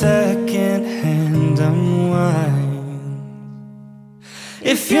 The second hand unwind.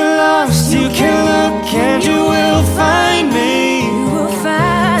 If you're lost, you can look and you will find me.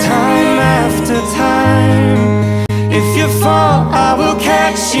 Time after time. If you fall, I will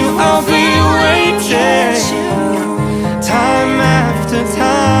catch you, I'll be waiting. Time after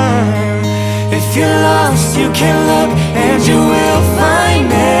time. If you're lost, you can look and you will find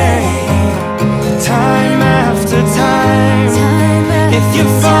me. Time after time. If you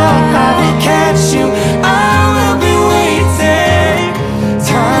fall, I will catch you, I will be waiting.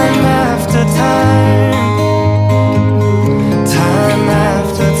 Time after time. Time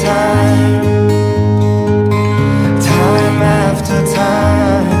after time. Time after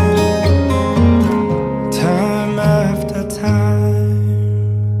time. Time after time.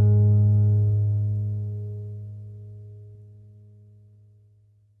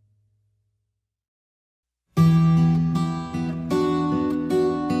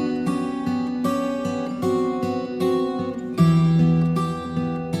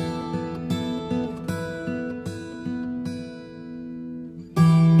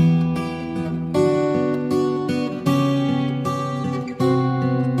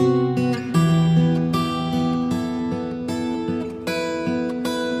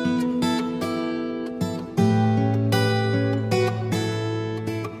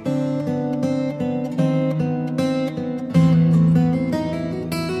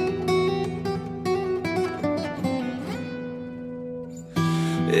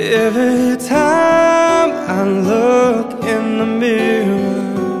 Every time I look in the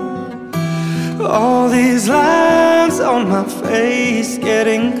mirror, all these lines on my face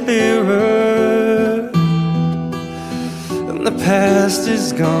getting clearer. past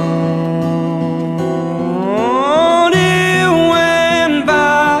is gone. It went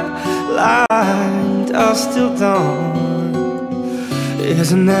by like dust till dawn.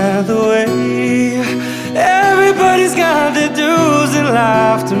 Isn't that the way? Everybody's got their dues in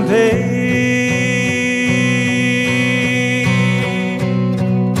life to pay.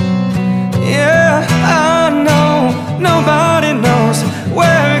 Yeah, I know nobody knows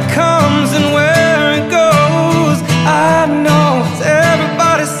where it comes and where it goes. I know it's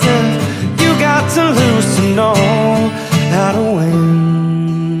everybody's sin. You got to lose to know how to win.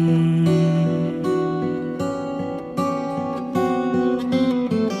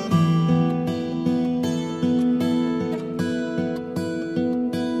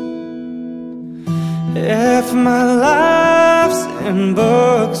 If my life's in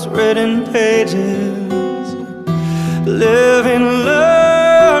books, written pages, live and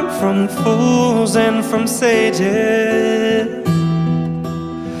learn from fools and from sages,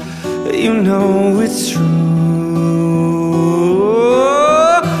 you know it's true.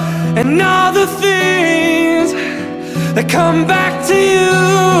 And all the things that come back to you,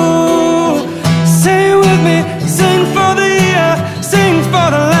 sing with me, sing for the year, sing for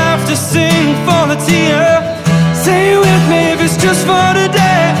the laughter, sing for the tear. Sing with me if it's just for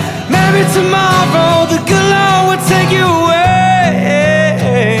today. Maybe tomorrow the good Lord will take you away.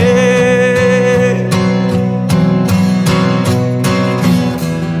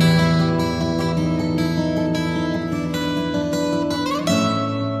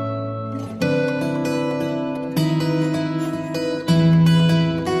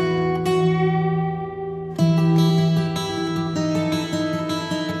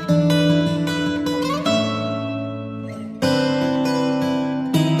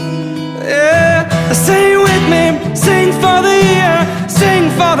 Sing with me, sing for the year, sing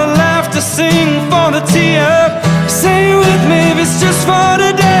for the laughter, sing for the tear. Sing with me if it's just for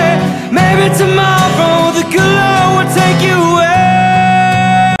today. Maybe tomorrow the good Lord will take you away.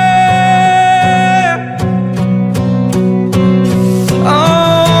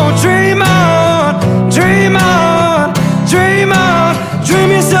 Oh, dream on, dream on, dream on. Dream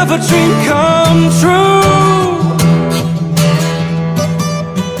yourself a dream come true.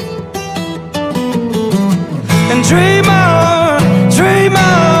 Dream on, dream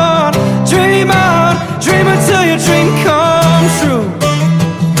on, dream on, dream until your dream comes true.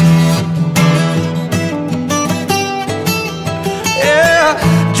 Yeah,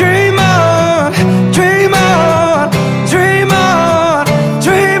 dream on, dream on, dream on,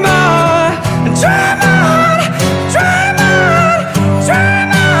 dream on, dream on, dream on,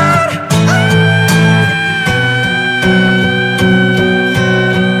 dream on.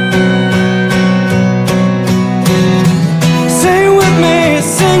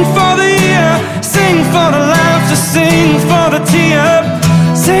 Sing for the year, sing for the laughter, sing for the tear.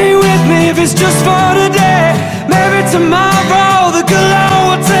 Sing with me if it's just for today. Maybe tomorrow the good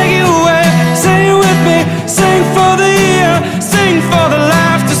Lord will take you away. Sing with me, sing for the year, sing for the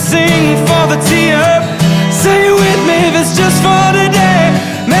laughter, sing for the tear. Sing with me if it's just for today.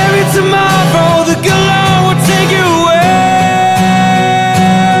 Maybe tomorrow the good Lord will take you away.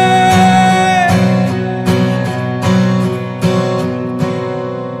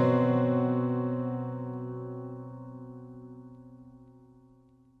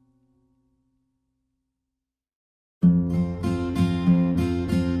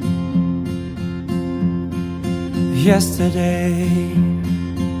 Yesterday,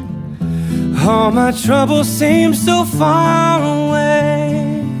 all my troubles seem so far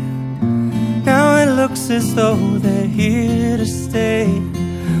away. Now it looks as though they're here to stay.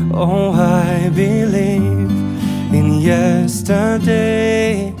 Oh, I believe in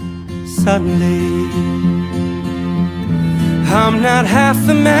yesterday. Suddenly, I'm not half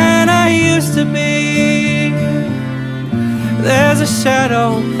the man I used to be. There's a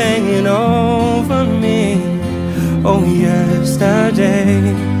shadow hanging over me. Oh,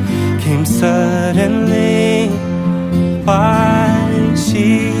 yesterday came suddenly. Why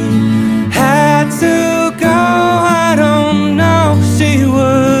she had to go, I don't know. She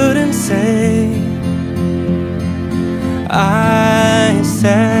wouldn't say. I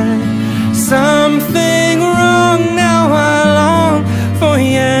said something wrong. Now I long for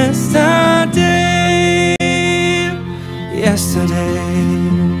yesterday. Yesterday,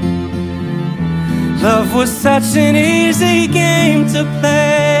 love was such an easy game to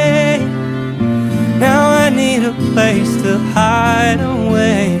play. Now I need a place to hide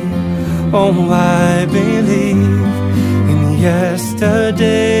away. Oh, I believe in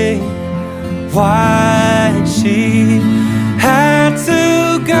yesterday. Why she had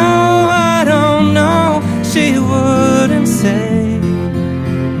to go, I don't know. She wouldn't say.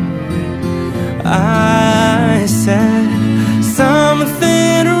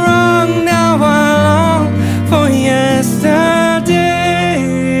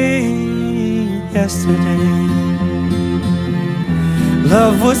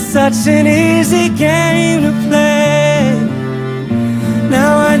 was such an easy game to play.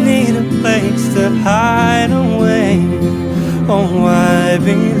 Now I need a place to hide away. Oh, I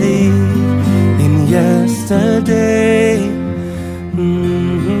believe in yesterday.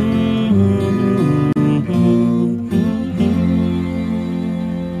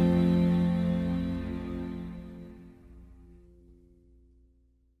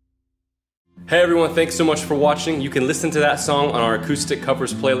 Hey everyone, thanks so much for watching. You can listen to that song on our acoustic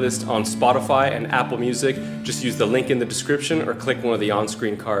covers playlist on Spotify and Apple Music. Just use the link in the description or click one of the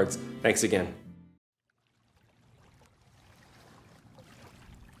on-screen cards. Thanks again.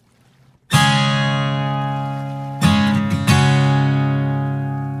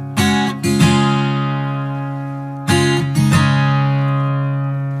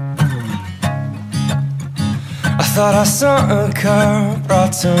 I thought I saw a girl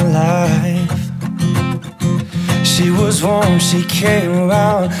brought to life. She was warm, she came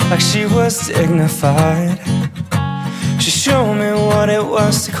around like she was dignified. She showed me what it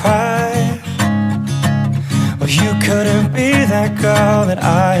was to cry. Well, you couldn't be that girl that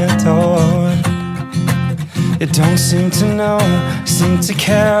I adored. You don't seem to know, seem to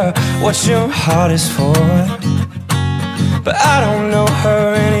care what your heart is for. But I don't know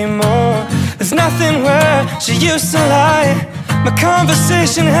her anymore. There's nothing where she used to lie. My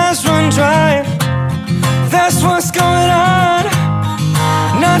conversation has run dry. That's what's going on.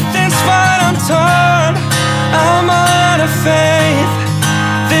 Nothing's fine, I'm torn. I'm all out of faith.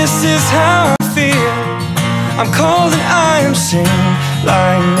 This is how I feel. I'm cold and I am shamed,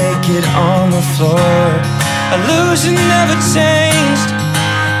 lying naked on the floor. Illusion never changed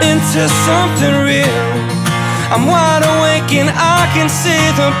into something real. I'm wide awake and I can see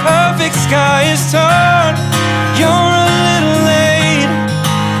the perfect sky is torn. You're a little late,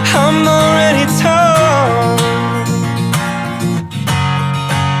 I'm already torn.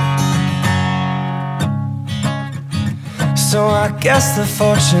 So I guess the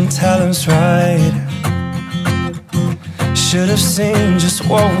fortune teller's right. Should have seen just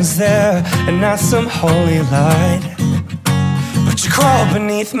what was there and not some holy light. But you crawled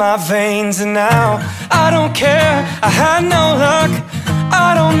beneath my veins and now I don't care. I had no luck,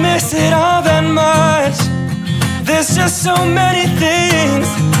 I don't miss it all that much. There's just so many things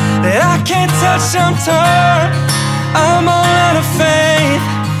that I can't touch, I'm torn. I'm all out of faith.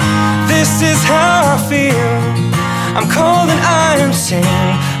 This is how I feel. I'm cold and I am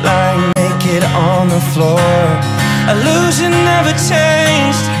shamed, lying naked on the floor. Illusion never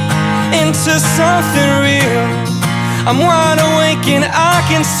changed into something real. I'm wide awake and I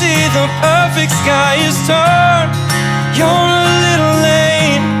can see the perfect sky is torn. You're a little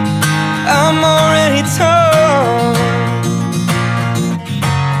late, I'm already torn.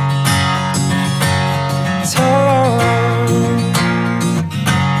 Torn.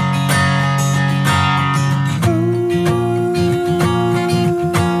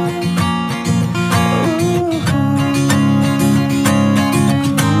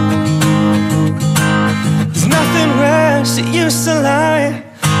 She used to lie.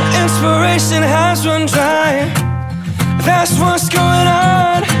 My inspiration has run dry. That's what's going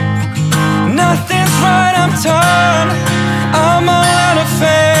on. Nothing's right, I'm torn. I'm all out of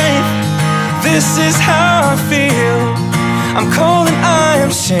faith. This is how I feel. I'm cold and I am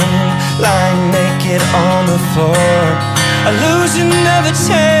shamed, lying naked on the floor. Illusion never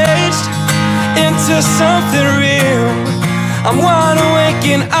changed into something real. I'm wide awake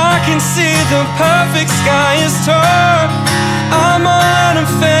and I can see the perfect sky is torn. I'm all out of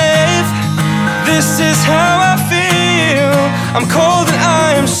faith. This is how I feel. I'm cold and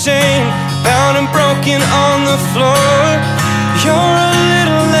I am shamed, bound and broken on the floor. You're a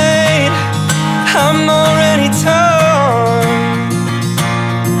little late, I'm already torn.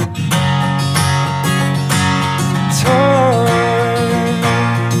 Torn.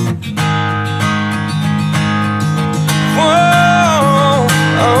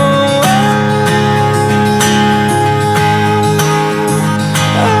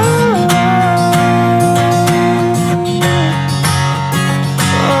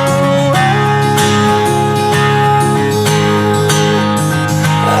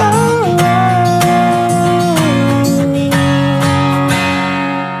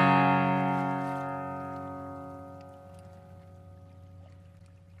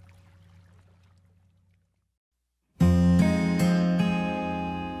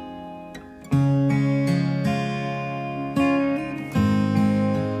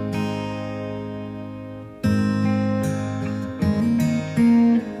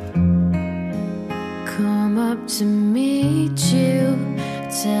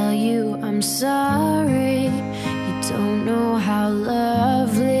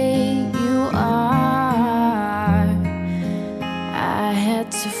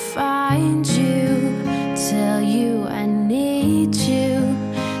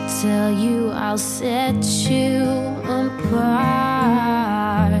 I'll set you apart.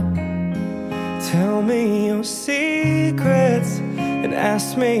 Tell me your secrets and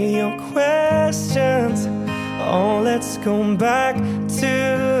ask me your questions. Oh, let's go back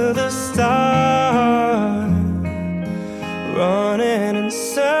to the start. Running in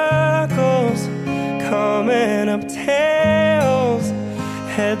circles, coming up tails,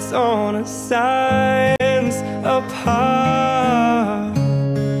 heads on our sides apart.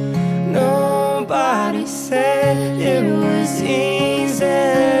 Nobody said it was easy.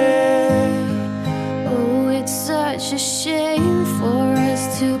 Oh, it's such a shame for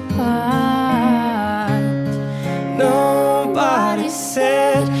us to part. Nobody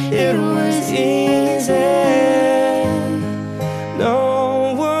said it was easy.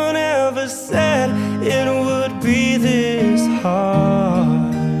 No one ever said it would be this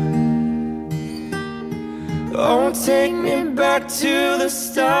hard. Oh, take me back to the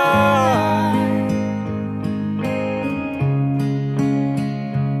start.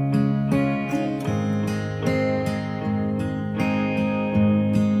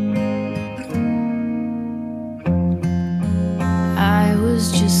 I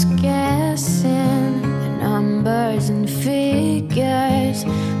was just guessing the numbers and figures,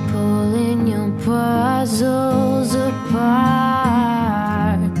 pulling your puzzles apart.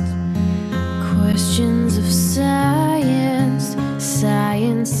 Questions of science,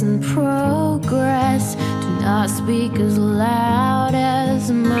 science and progress do not speak as loud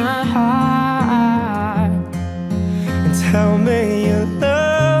as my heart. And tell me you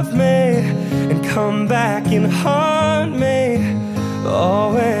love me and come back and haunt me.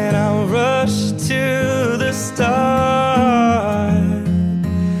 Oh, when I rush to the start,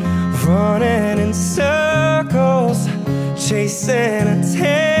 running in circles, chasing our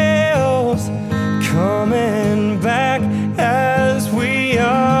tails, coming back as we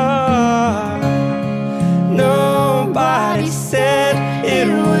are. Nobody said it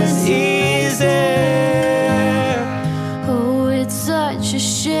was easy. Oh, it's such a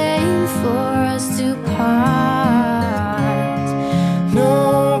shame for us to part.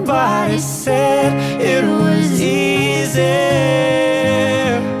 Nobody said it was easy.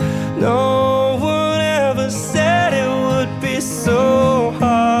 No one ever said it would be so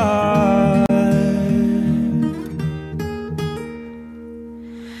hard.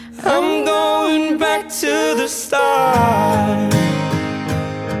 I'm going back to the start.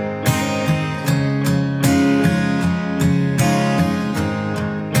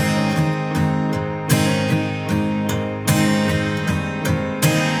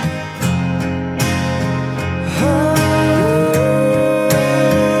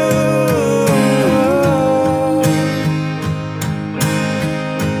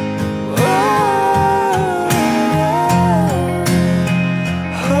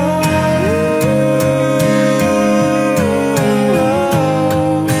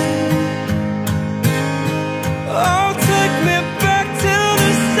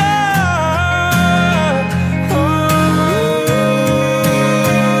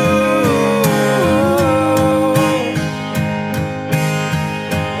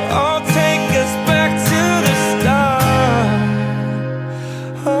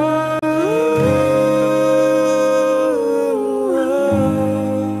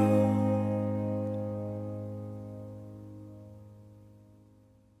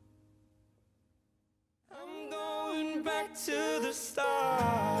 Back to the start.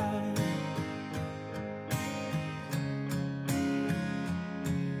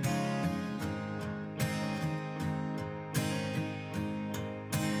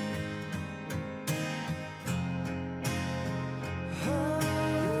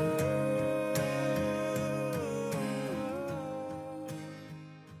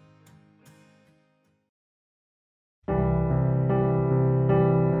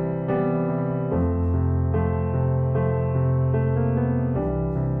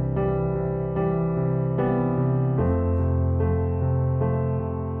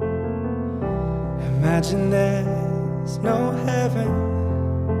 Imagine there's no heaven.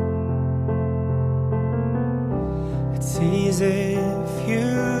 It's easy if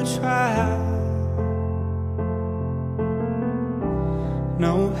you try.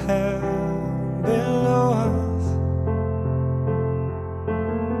 No hell below us,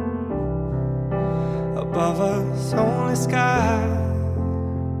 above us only sky.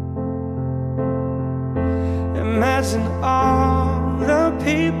 Imagine all the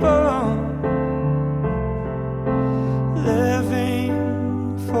people living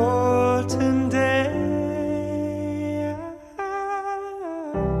for today.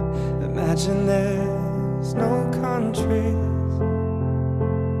 Imagine there's no countries,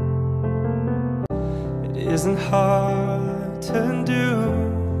 isn't hard to do.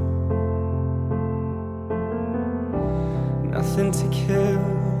 Nothing to kill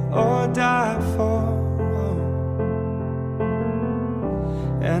or die for,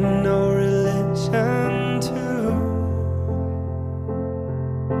 and no religion too.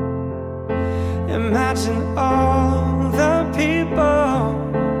 Imagine all the people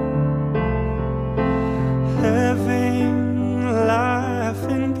living life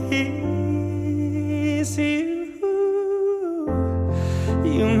in peace.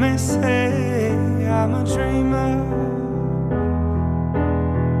 You may say I'm a dreamer,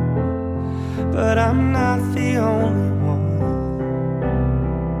 but I'm not the only one.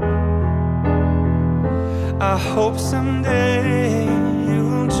 I hope someday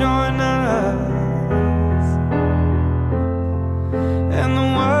you'll join us, and the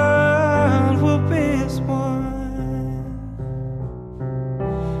world will be as one.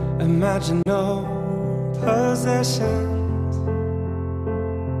 Imagine no possessions.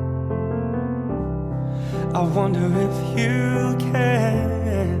 I wonder if you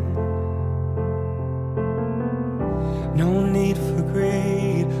can. No need for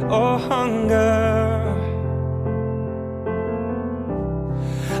greed or hunger.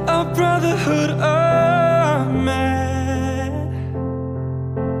 A brotherhood of man.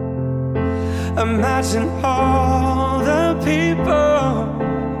 Imagine all the people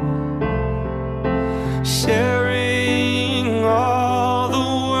sharing all the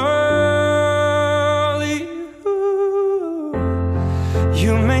world.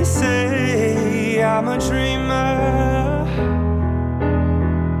 You may say I'm a dreamer,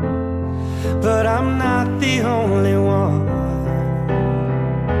 but I'm not the only one.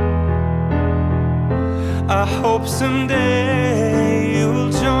 I hope someday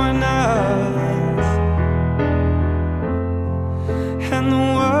you'll join us, and the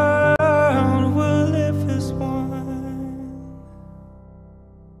world will live as one.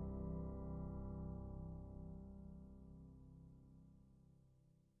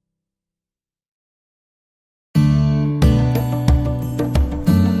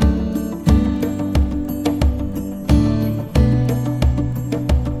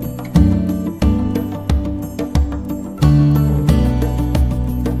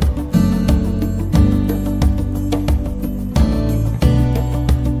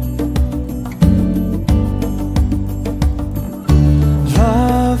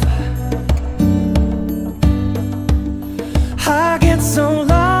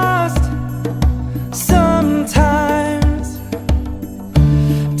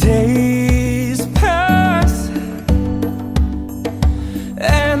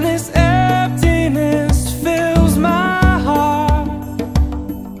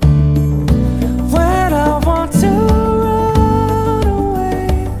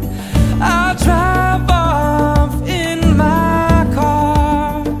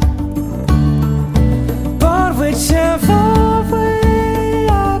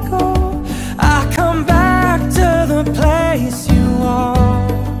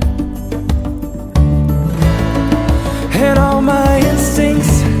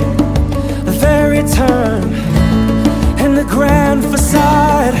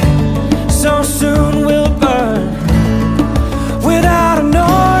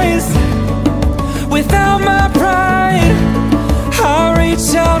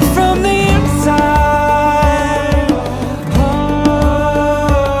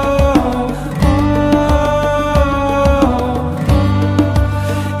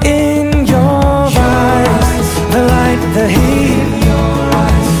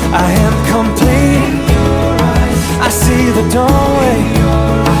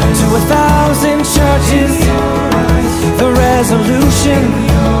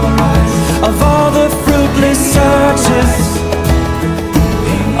 Of all the fruitless searches,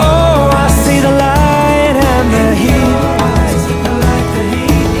 oh, I see the light and the heat.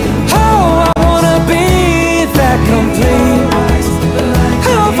 Oh, I wanna be that complete.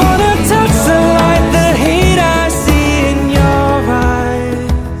 I wanna touch the light, the heat I see in your eyes.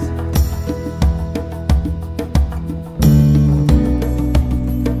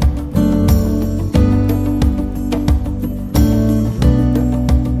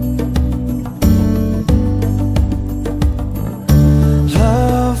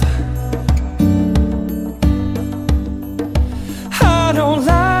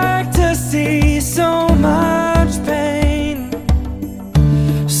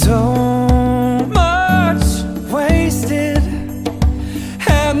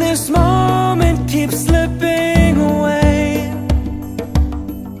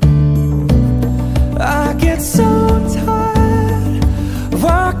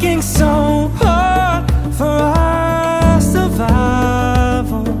 So hard for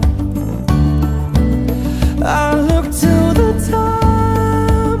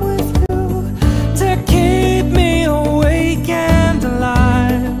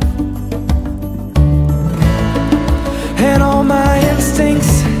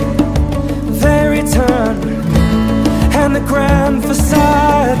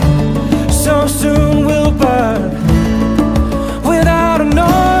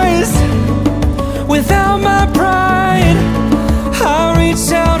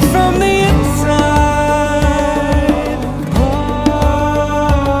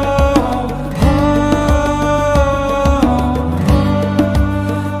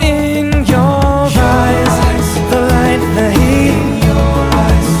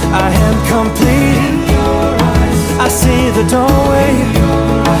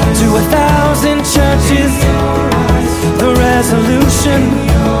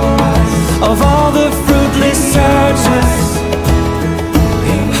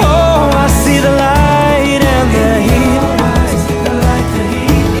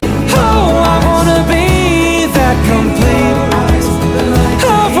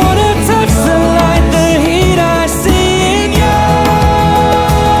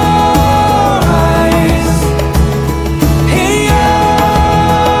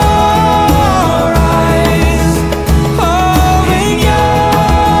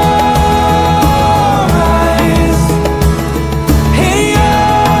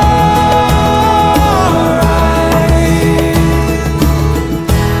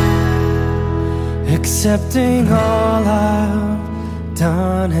accepting all I've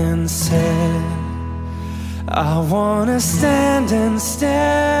done and said. I wanna stand and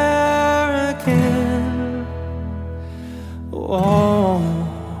stare again. Oh,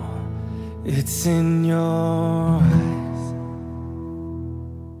 it's in your eyes.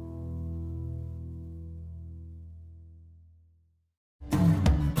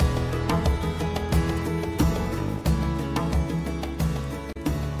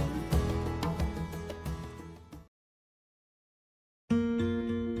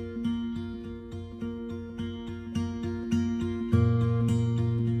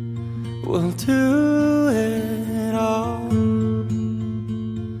 We'll do it all,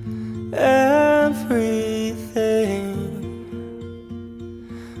 everything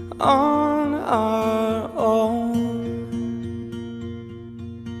on our own.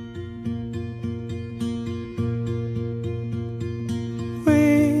 We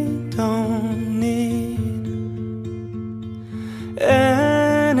don't need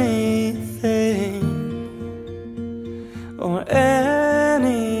anything or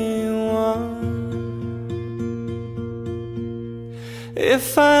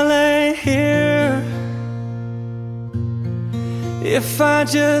if I lay here, if I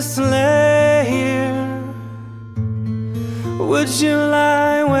just lay here, would you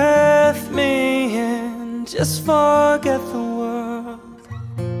lie with me and just forget the world?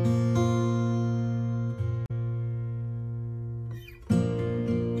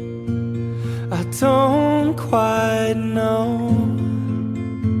 I don't quite know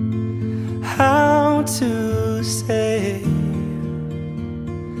how to say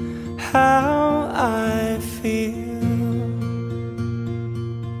how I feel.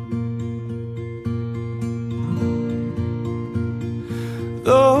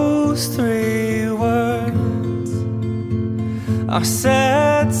 Those three words are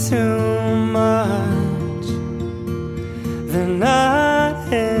said too much. They're not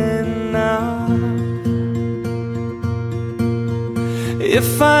enough.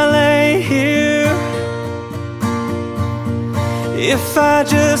 If I lay here, if I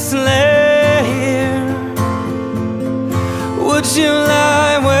just lay here, would you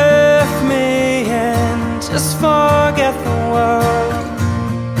lie with me and just forget the world?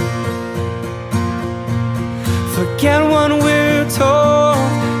 Forget what we're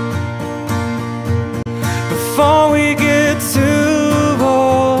told before we get too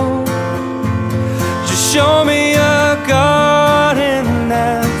old. Just show me a garden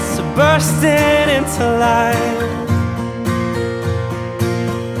that's bursting into life.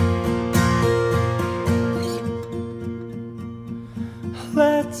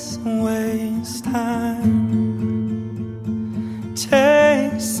 Let's waste time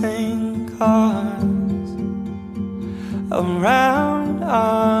chasing cars around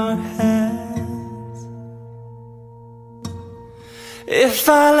our heads. If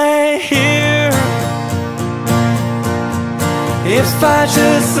I lay here, if I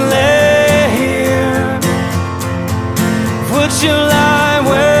just lay here, would you lie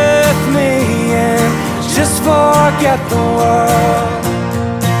with me and just forget the world?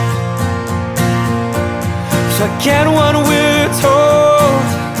 Forget what we're told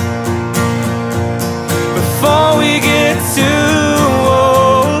before we get too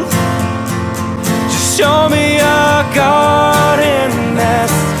old. Just show me a garden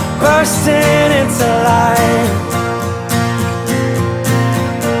that's bursting into life.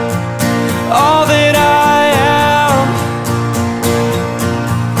 All that I am,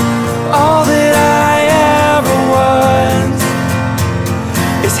 all that I ever was,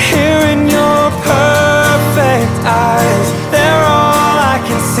 is here in your perfect eyes. They're all I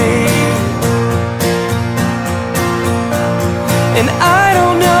can see, and I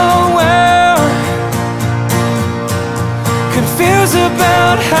don't know where, confused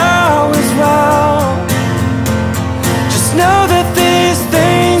about how as well. Just know that these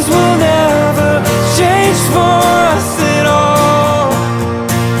things will never change for us at all.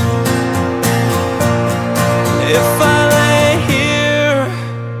 If I lay here,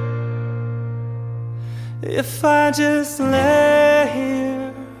 if I just lay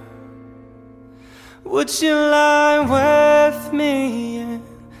here, would you lie with me and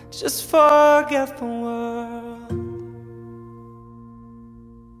just forget the world?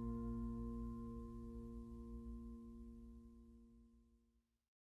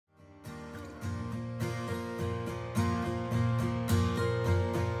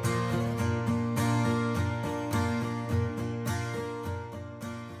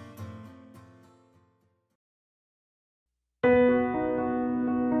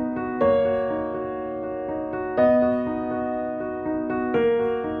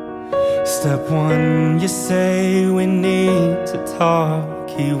 Step one, you say we need to talk.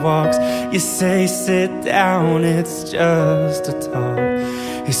 He walks, you say sit down, it's just a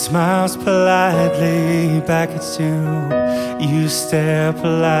talk. He smiles politely back at you. You stare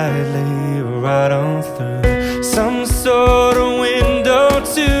politely right on through some sort of window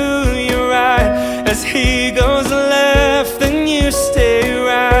to your right. As he goes left, then you stay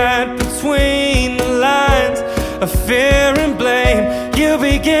right between the lines of fear and blame. You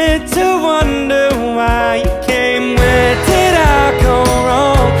begin to wonder why you came. Where did I go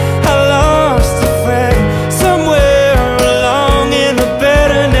wrong? I lost a friend somewhere along in the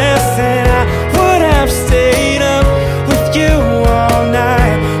bitterness, and I would have stayed up with you all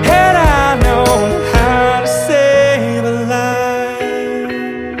night had I known how to save a life.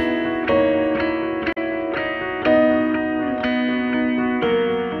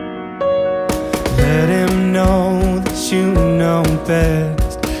 Let him know that you know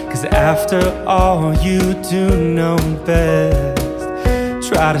best, 'cause after all you do know best.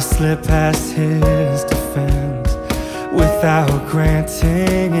 Try to slip past his defense without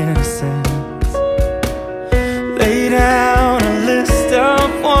granting innocence. Lay down a list of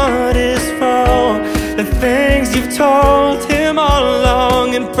what is wrong, the things you've told him all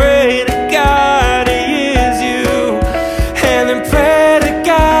along, and pray to God he hears you, and then pray to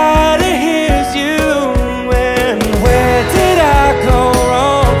God he hears you. And where did I go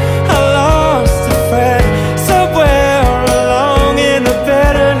wrong? I lost a friend somewhere along in the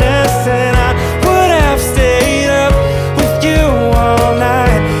bitterness, and I would have stayed up with you all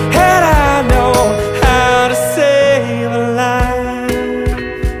night had I known how to save a life.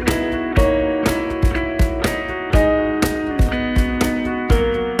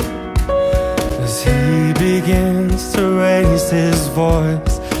 As he begins to raise his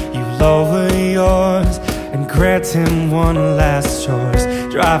voice, you lower yours and grant him one last choice.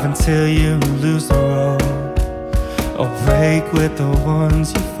 Drive until you lose the road, or break with the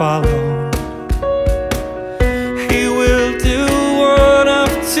ones you follow. He will do one of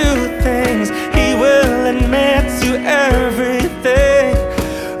two things. He will admit to everything,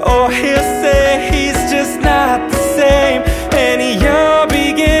 or he'll say he's just not the same, and you'll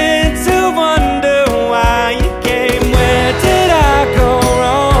begin to wonder why you came. Where did I go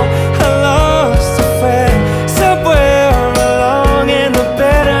wrong? I lost a friend somewhere along in the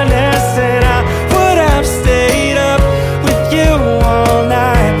bitterness, and I would have stayed up with you all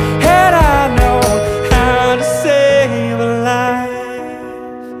night had I known how to save a life.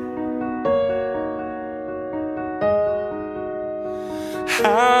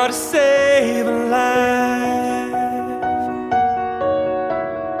 How to save a life.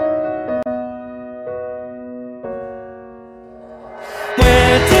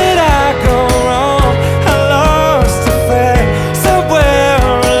 Where did I go wrong? I lost a friend somewhere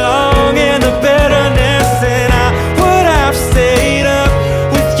along in the bitterness, and I would have stayed up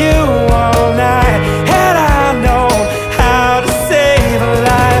with you all night had I known how to save a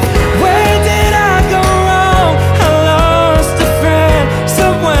life. Where did I go wrong? I lost a friend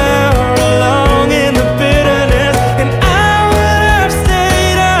somewhere along in the bitterness, and I would have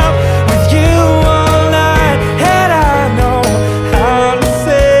stayed up with you all night had I known how to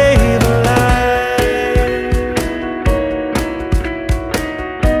save a life.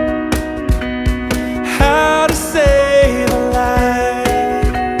 How to save a life.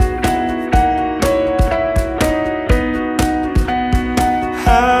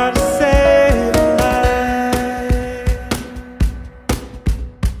 How to save a life.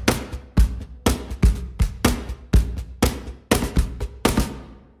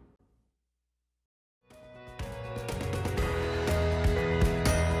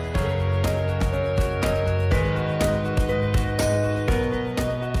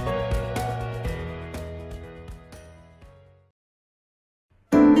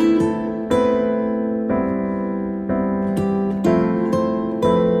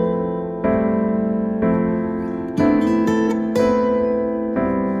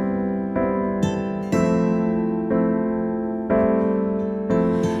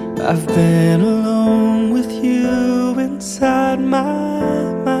 I've been alone with you inside my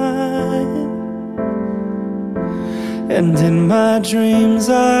mind, and in my dreams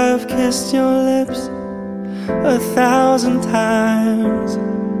I've kissed your lips 1,000 times.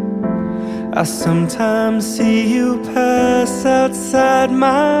 I sometimes see you pass outside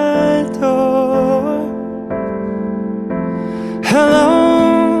my door.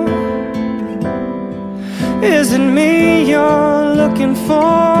 Hello, is it me you're looking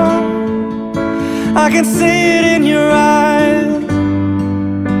for? I can see it in your eyes,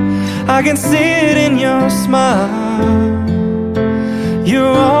 I can see it in your smile.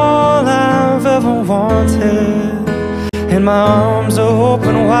 You're all I wanted, and my arms are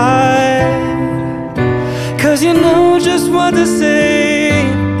open wide. 'Cause you know just what to say,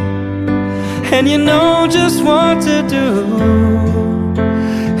 and you know just what to do.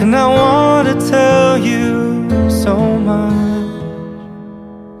 And I want to tell you so much,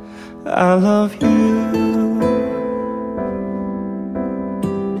 I love you.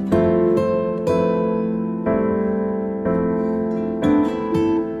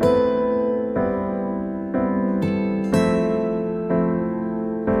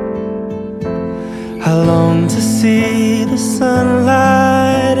 I long to see the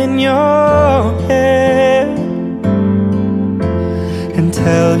sunlight in your hair, and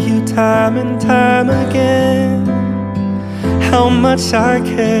tell you time and time again how much I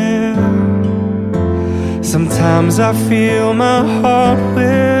care. Sometimes I feel my heart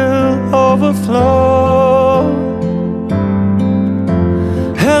will overflow.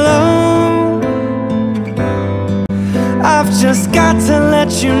 Hello, I've just got to let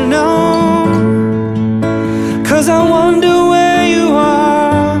you know, 'cause I wonder where you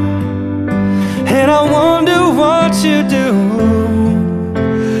are, and I wonder what you do.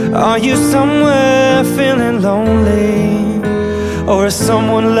 Are you somewhere feeling lonely, or is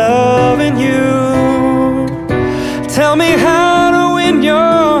someone loving you? Tell me how to win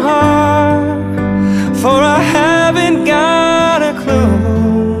your heart, for I haven't got a clue.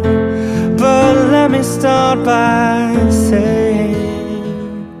 But let me start by saying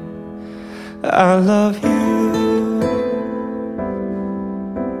I love you.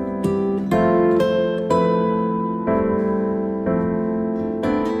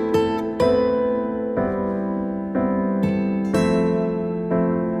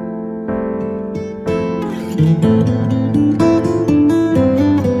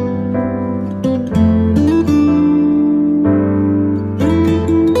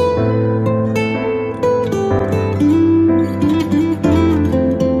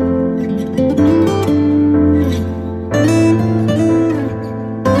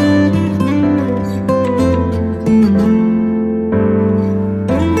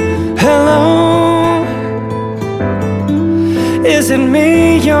 Is it me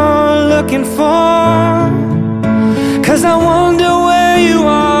you're looking for? 'Cause I wonder where you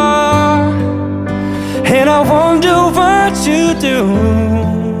are, and I wonder what you do.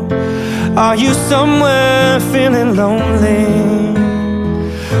 Are you somewhere feeling lonely,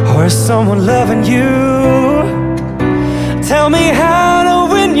 or is someone loving you? Tell me how to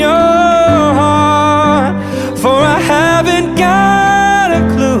win your heart, for I haven't got a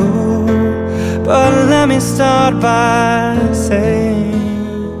clue. But let me start by saying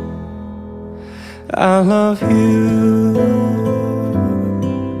I love you.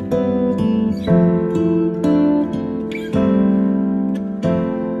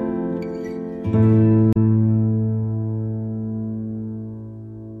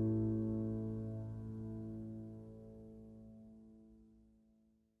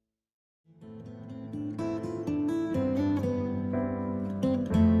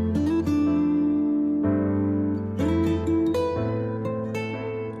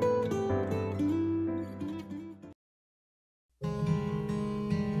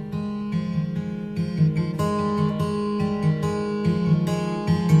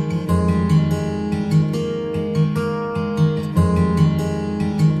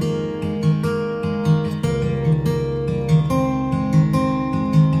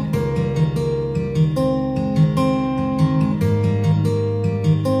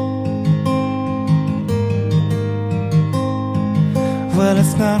 Well,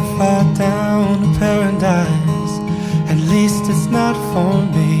 it's not far down to paradise, at least it's not for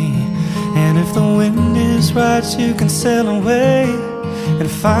me. And if the wind is right, you can sail away and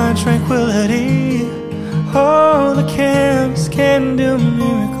find tranquility. Oh, the camps can do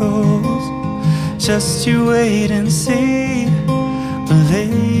miracles, just you wait and see,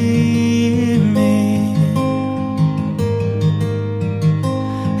 believe me.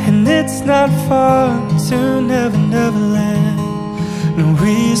 And it's not far to Never Never Land, no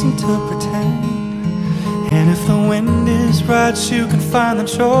reason to pretend. And if the wind is right, you can find the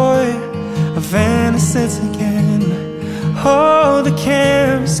joy of innocence again. Oh, the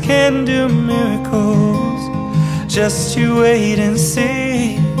camps can do miracles, just you wait and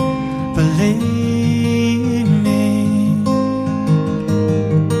see, believe me.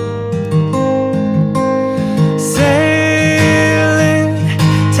 Sailing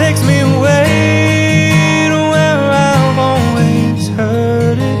takes me away to where I've always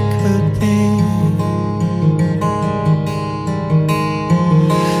heard it could be.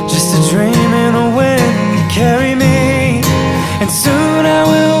 Just a dream in the wind, carry me, and soon I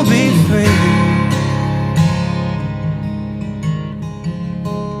will be free.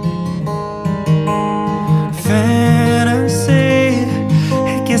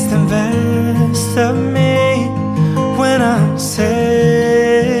 gets the best of me when I'm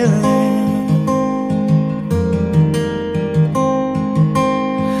sailing.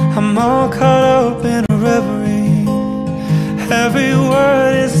 I'm all caught up in a reverie. Every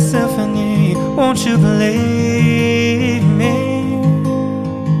word is a symphony. Won't you believe me?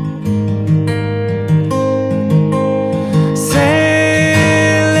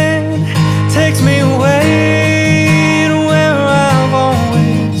 Sailing takes me away to where I've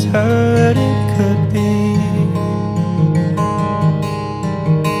always heard it could be.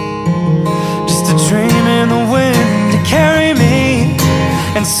 Just a dream in the wind to carry me,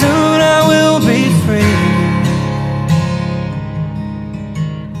 and soon I will be free.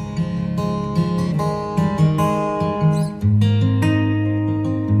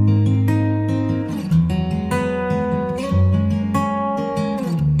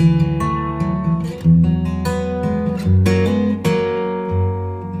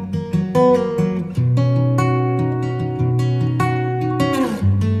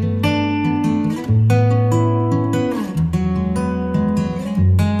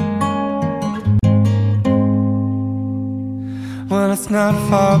 Well, it's not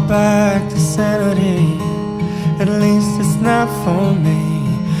far back to sanity. At least it's not for me.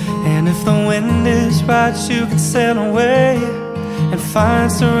 And if the wind is right, you can sail away and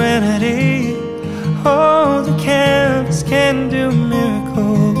find serenity. Oh, the canvas can do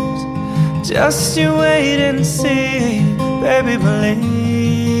miracles. Just you wait and see, baby,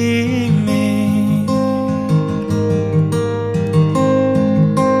 believe me.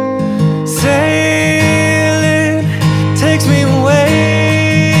 Sailing takes me away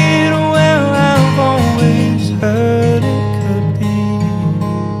to where I've always heard it could be.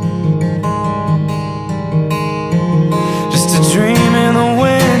 Just a dream in the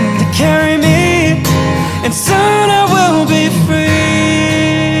wind to carry me, and soon I will be free.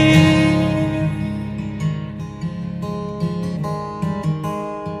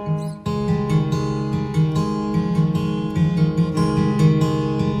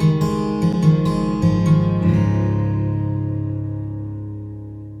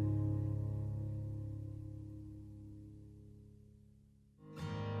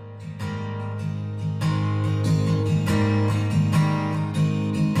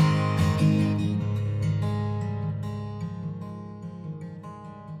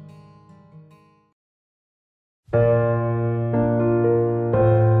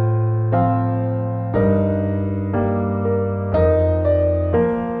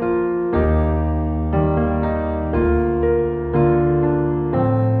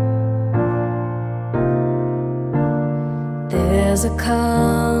 There's a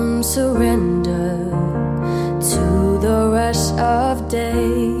calm surrender to the rush of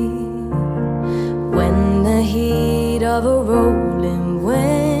day, when the heat of a rolling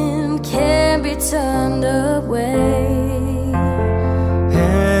wind can be turned away.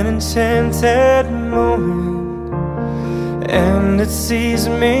 An enchanted moment, and it sees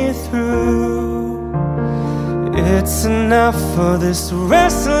me through. It's enough for this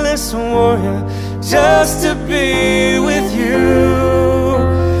restless warrior just to be with you.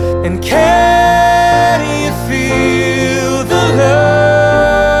 And can you feel the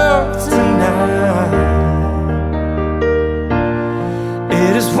love tonight?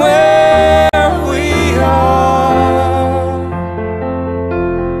 It is where we are.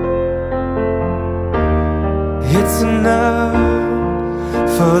 It's enough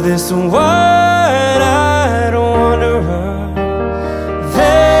for this wide-eyed wanderer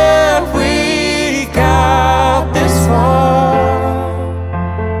that we got this far.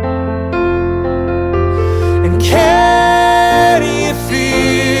 And can you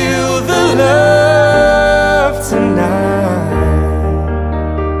feel the love tonight?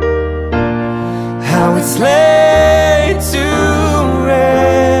 How it's laid to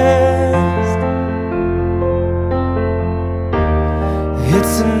rest.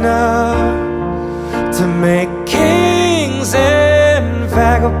 It's enough to make kings and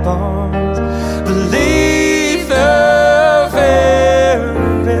vagabonds believe the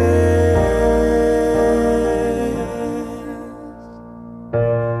very best.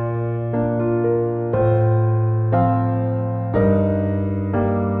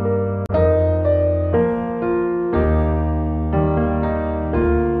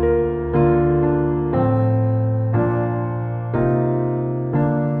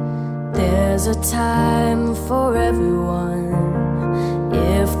 There's a time for everyone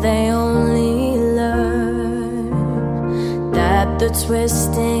if they only learn that the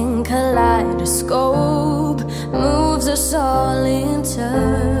twisting kaleidoscope moves us all in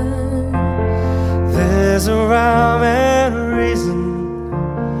turn. There's a rhyme and reason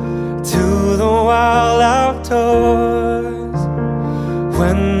wild outdoors.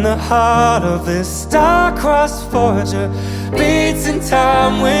 When the heart of this star-crossed Voyager beats in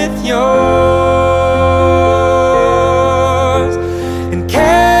time with yours. And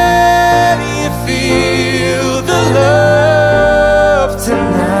can you feel the love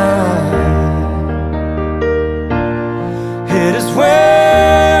tonight? It is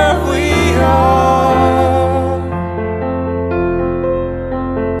where we are.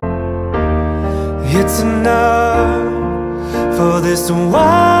 It's enough for this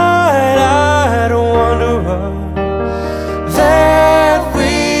wide-eyed wanderer that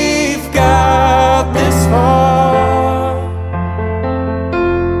we've got this far.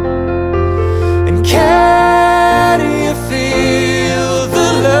 And can you feel the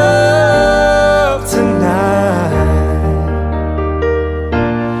love tonight?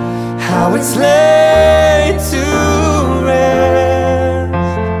 How it's laid to rest.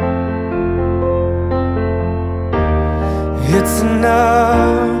 It's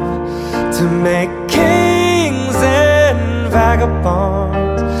enough to make kings and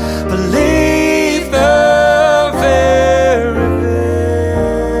vagabonds believe the very best.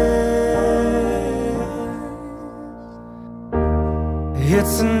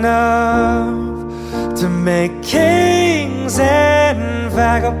 It's enough to make kings and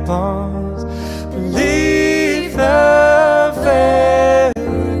vagabonds believe the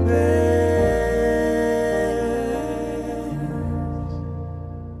very best.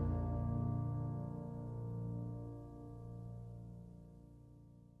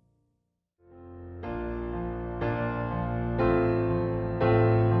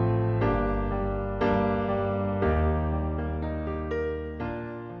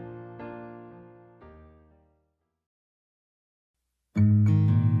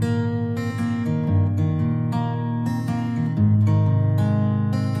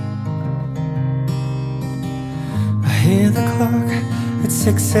 I hear the clock at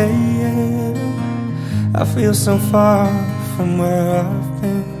 6 a.m. I feel so far from where I've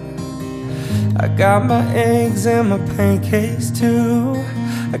been. I got my eggs and my pancakes too.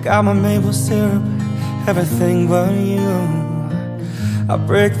 I got my maple syrup, everything but you. I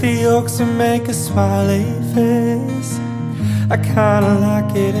break the yolks and make a smiley face. I kinda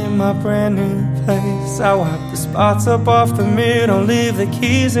like it in my brand new place. I wipe the spots up off the mirror, don't leave the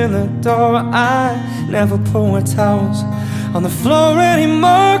keys in the door. I never put my towels on the floor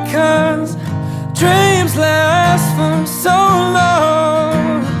anymore, 'cause dreams last for so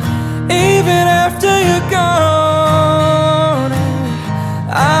long, even after you're gone.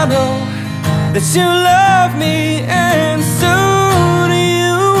 I know that you love me, and soon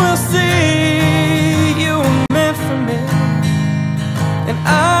you will see you were meant for me, and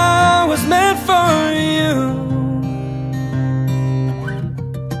I was meant for you.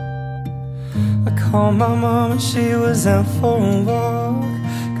 I called my mom and she was out for a walk,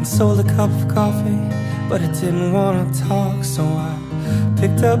 consoled a cup of coffee, but it didn't want to talk. So I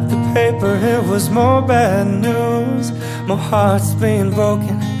picked up the paper, it was more bad news. My heart's being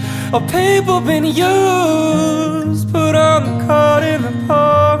broken, or people been used, put on the card in the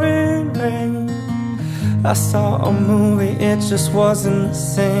pouring rain. I saw a movie, it just wasn't the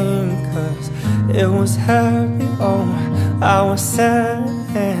same, 'cause it was happy, oh, I was sad,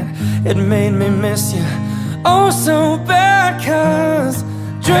 and it made me miss you oh so bad. 'Cause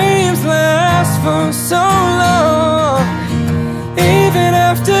dreams last for so long, even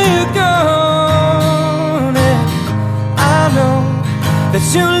after you're gone. And I know that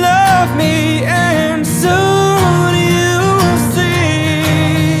you love me, and soon you will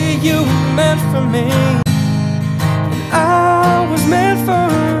see you were meant for me, and I was meant for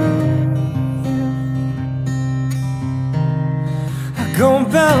you. I go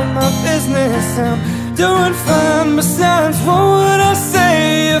about my business, I'm doing fine. Besides, what would I say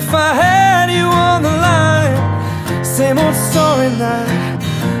if I had you on the line? Same old story, not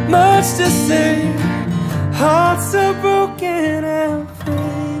much to say. Hearts are broken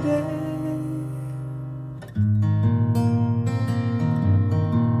every day.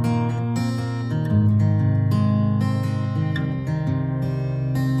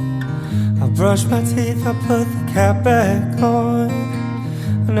 I brush my teeth, I put the cap back on.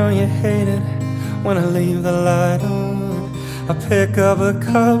 I know you hate it when I leave the light on. I pick up a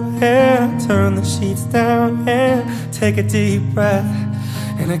cup and turn the sheets down and take a deep breath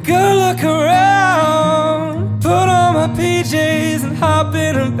and a good look around. Put on my PJs and hop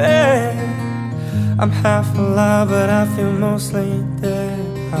in a bed. I'm half alive, but I feel mostly dead.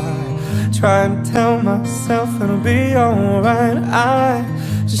 I try and tell myself it'll be alright. I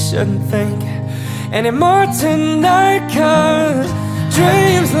just shouldn't think anymore tonight, 'cause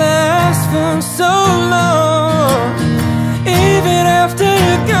dreams last for so long, even after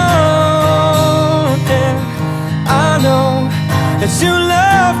you're gone. And I know that you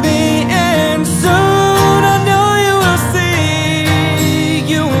love me, and soon I know you will see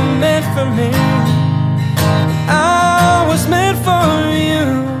you were meant for me. I was meant for you.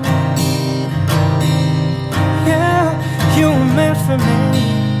 Yeah, you were meant for me.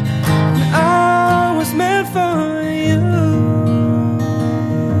 I was meant for you.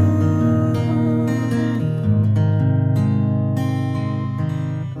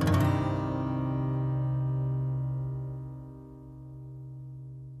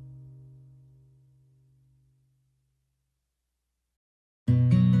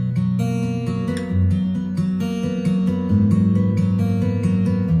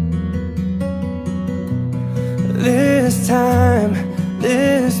 This time,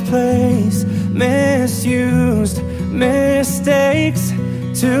 this place, misused mistakes,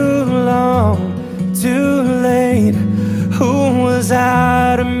 too long, too late. Who was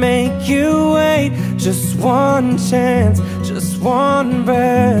I to make you wait? Just one chance, just one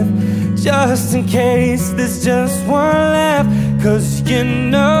breath, just in case there's just one left. 'Cause you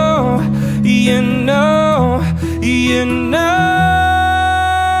know, you know, you know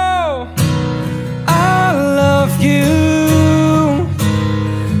I love you.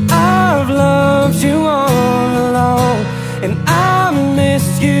 I've loved you all along, and I miss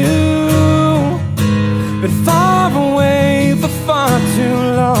you. Been far away for far too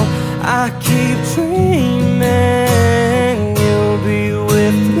long. I keep dreaming you'll be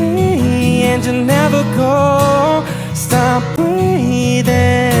with me, and you'll never go. Stop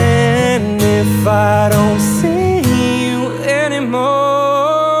breathing if I don't see you anymore.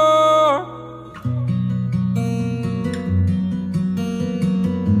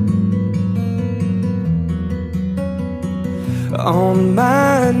 On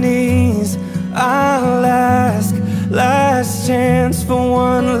my knees, I'll ask, last chance for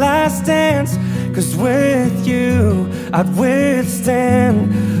one last dance. 'Cause with you, I'd withstand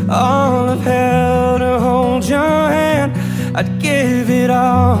all of hell to hold your hand. I'd give it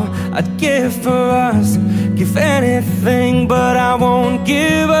all, I'd give for us, give anything, but I won't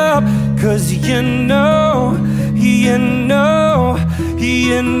give up. 'Cause you know, you know,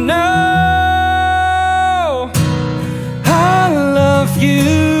 you know I love you.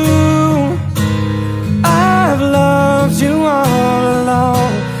 I've loved you all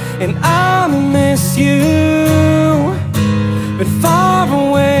along, and I miss you. Been far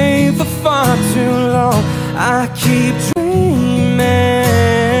away for far too long. I keep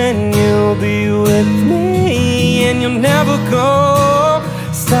dreaming you'll be with me, and you'll never go.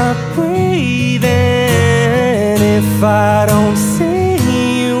 Stop breathing if I don't see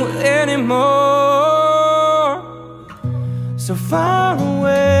you anymore. So far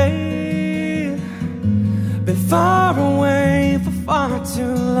away, been far away for far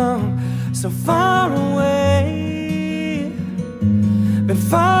too long. So far away, been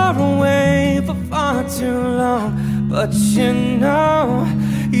far away for far too long. But you know,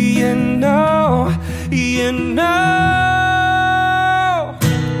 you know, you know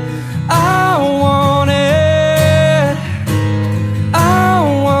I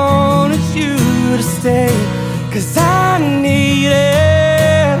wanted you to stay. 'Cause I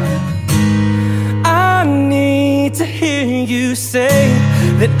need to hear you say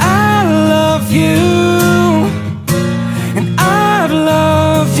that I love you, and I've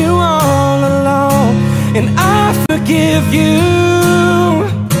loved you all along, and I forgive you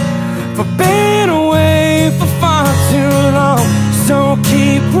for being away for far too long. So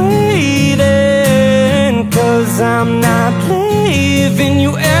keep breathing, 'cause I'm not leaving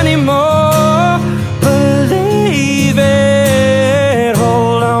you anymore. Believe it,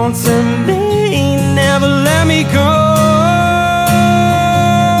 hold on to me, never let me go.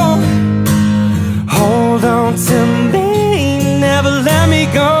 Hold on to me, never let me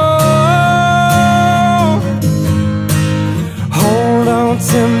go. Hold on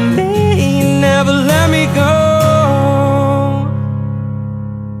to me, never let me go.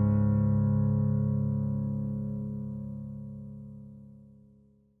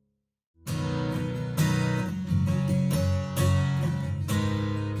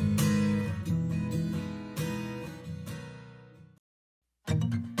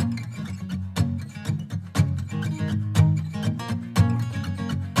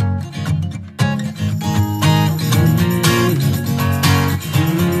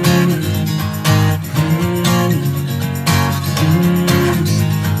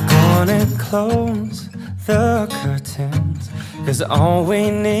 Close the curtains, 'cause all we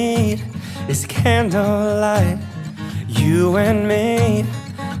need is candlelight. You and me,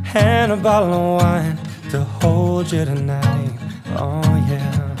 and a bottle of wine to hold you tonight. Oh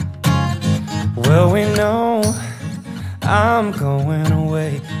yeah. Well, we know I'm going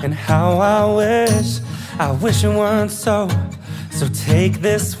away, and how I wish it weren't so. So take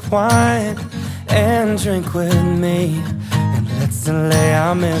this wine and drink with me, and let's delay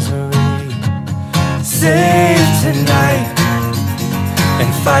our misery. Save tonight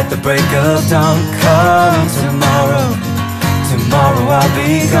and fight the break of dawn. Come tomorrow, tomorrow I'll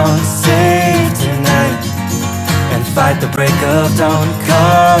be gone. Save tonight and fight the break of dawn.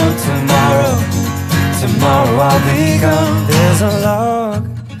 Come tomorrow, tomorrow I'll be gone. There's a log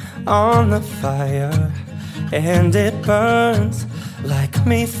on the fire, and it burns like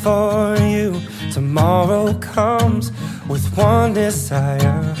me for you. Tomorrow comes with one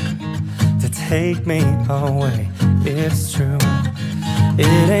desire, to take me away. It's true,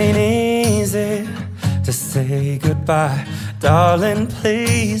 it ain't easy to say goodbye. Darling,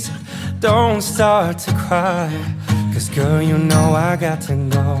 please don't start to cry, 'cause girl, you know I got to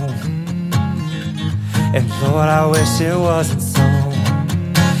go. And Lord, I wish it wasn't so.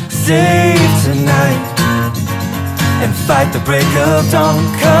 Save tonight and fight the break of dawn.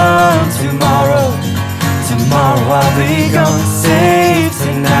 Come tomorrow, tomorrow I'll be gone. Save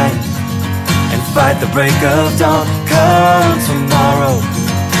tonight and fight the break of dawn. Come tomorrow,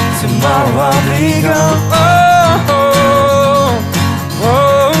 tomorrow I'll be gone. Oh, oh,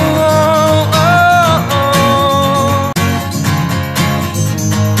 oh, oh, oh.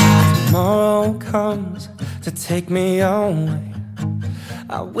 Tomorrow comes to take me away.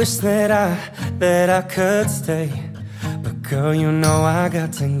 I wish that I could stay, but girl, you know I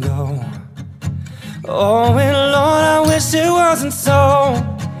got to go. Oh, and Lord, I wish it wasn't so.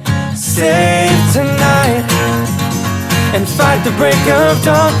 Save tonight and fight the break of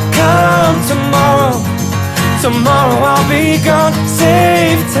dawn. Come tomorrow, tomorrow I'll be gone.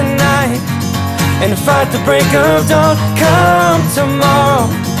 Save tonight and fight the break of dawn. Come tomorrow,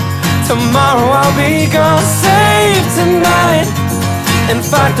 tomorrow I'll be gone. Save tonight and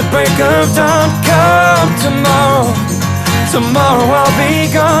fight the break of dawn. Come tomorrow, tomorrow I'll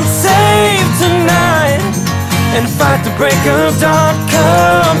be gone. Save tonight and fight the break of dawn.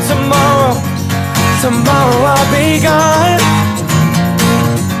 Come tomorrow, tomorrow I'll be gone.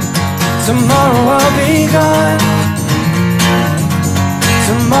 Tomorrow I'll be gone.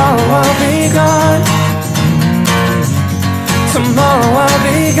 Tomorrow I'll be gone. Tomorrow I'll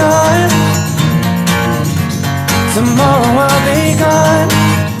be gone. Tomorrow I'll be gone.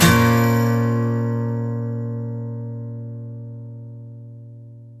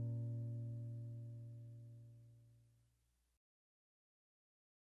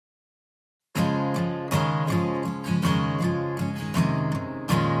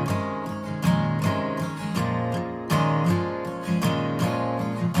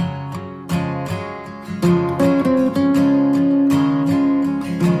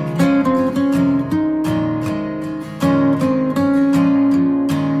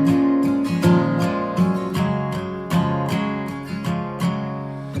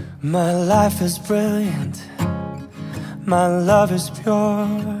 My life is brilliant, my love is pure.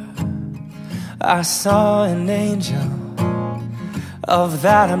 I saw an angel, of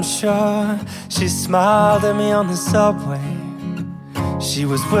that I'm sure. She smiled at me on the subway. She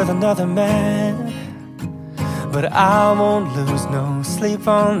was with another man, but I won't lose no sleep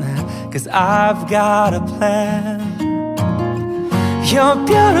on that, 'cause I've got a plan. You're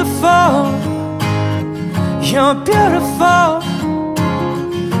beautiful, you're beautiful,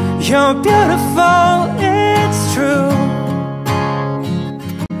 you're beautiful, it's true.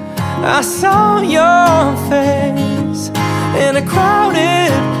 I saw your face in a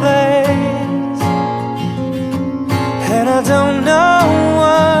crowded place, and I don't know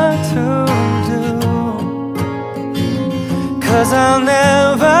what to do, 'cause I'll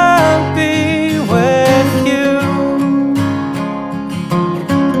never be with you.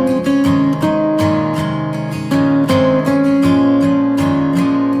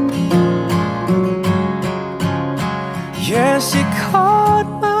 Yeah, she caught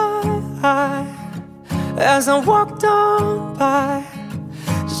my eye as I walked on by.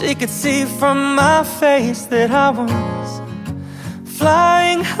 She could see from my face that I was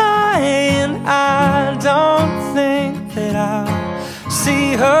flying high, and I don't think that I'll see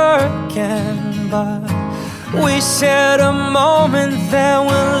her again, but we shared a moment that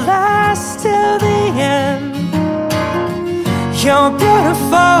will last till the end. You're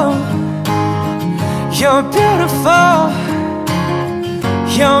beautiful, you're beautiful,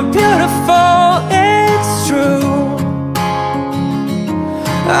 you're beautiful, it's true.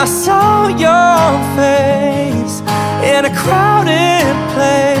 I saw your face in a crowded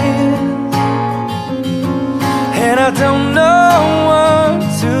place, don't know what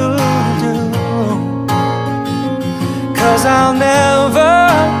to do, 'cause I'll never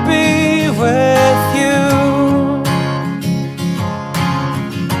be with you.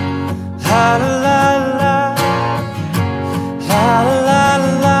 La la la la, la la la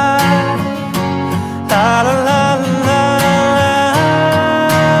la, la la la la.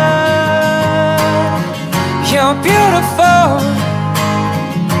 You're beautiful,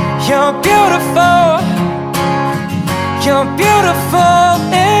 you're beautiful, you're beautiful,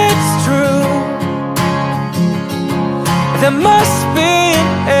 it's true. There must be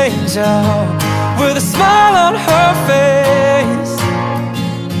an angel with a smile on her face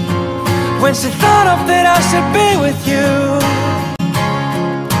when she thought of that I should be with you.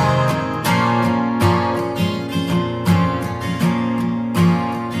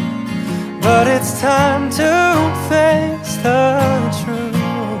 But it's time to face the truth.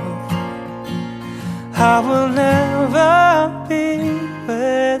 I will never be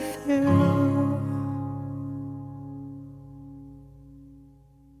with you.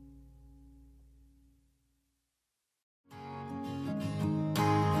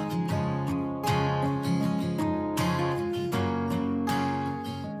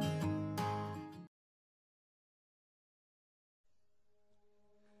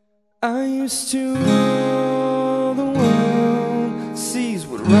 I used to rule the world, seas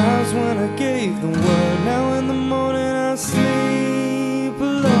would rise when I gave the word. Now in the morning I sleep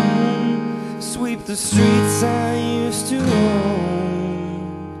alone, sweep the streets I used to own.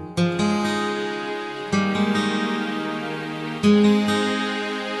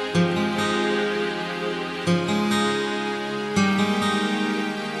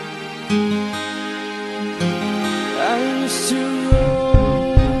 I used to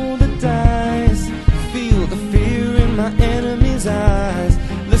eyes,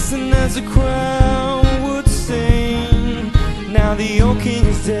 listen as a crowd would sing. Now the old king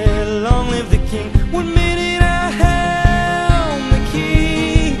is dead, long live the king. One minute I held the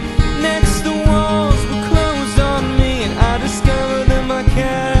key, next the walls were closed on me, and I discovered that my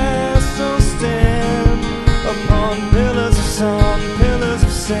castle stand upon pillars of song, pillars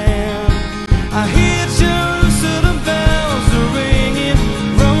of sand. I hear Jerusalem bells are ringing,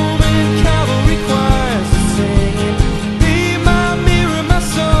 Roman cavalry choirs are singing.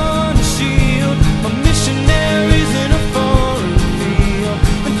 Missionaries in a foreign field,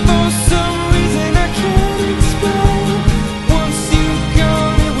 and for some reason I can't explain, once you've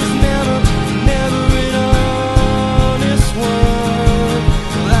gone it was never, never an honest word.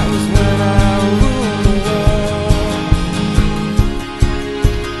 That was when I ruled the world.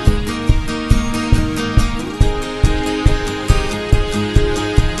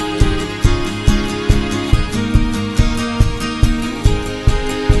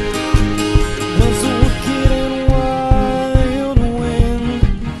 There's a wicked and wild wind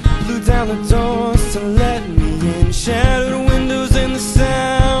blew down the doors to let me in, shattered windows and the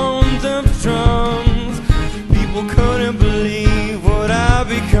sound of drums. People couldn't believe what I'd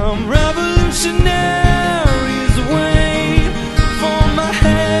become. Revolutionaries wait for my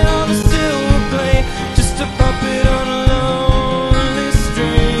head on a silver plate, just a puppet on a lonely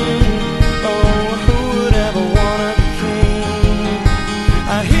string. Oh, who would ever wanna be king?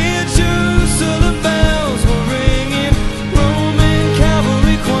 I hear Jerusalem bells were ringing, Roman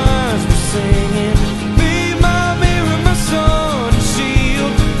cavalry choirs were singing. Be my mirror, my sword and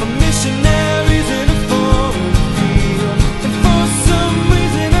shield, for missionaries in a foreign field. And for some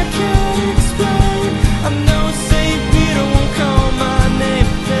reason I can't explain,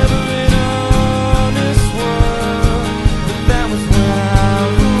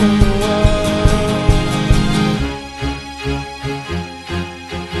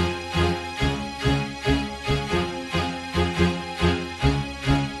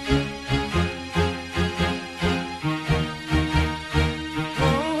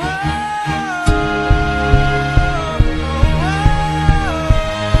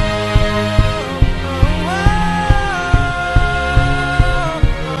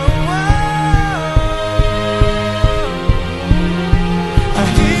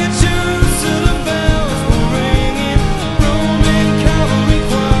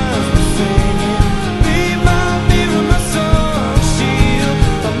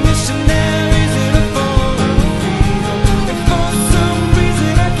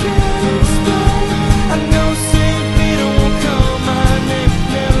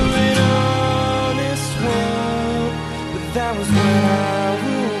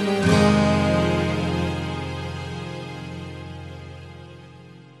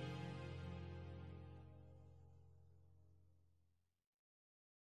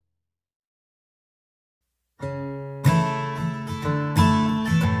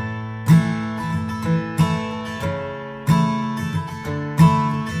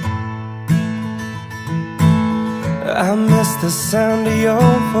 miss the sound of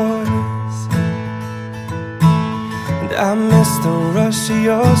your voice, and I miss the rush of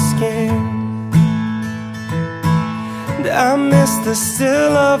your skin, and I miss the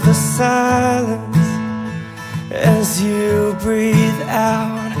still of the silence as you breathe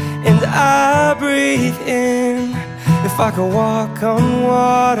out and I breathe in. If I could walk on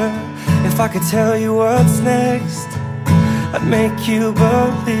water, if I could tell you what's next, I'd make you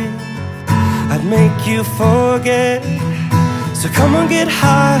believe, I'd make you forget. So come on, get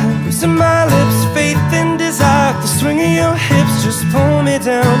high, loosen my lips, faith and desire. The swing of your hips just pull me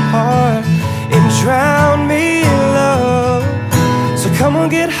down hard and drown me in love. So come on,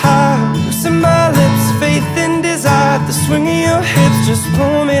 get high, loosen my lips, faith and desire. The swing of your hips just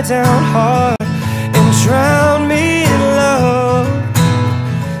pull me down hard and drown me in love.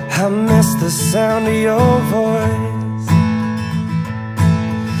 I miss the sound of your voice,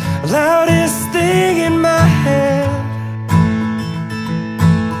 loudest thing in my head,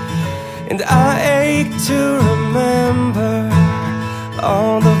 and I ache to remember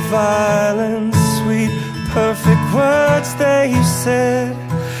all the violent, sweet, perfect words that you said.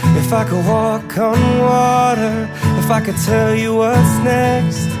 If I could walk on water, if I could tell you what's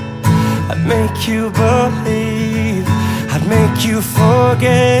next, I'd make you believe, I'd make you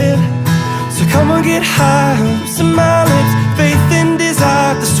forget. So come on, get high, loosen my lips, faith and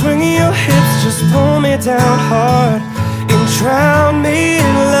desire. The swing of your hips just pull me down hard and drown me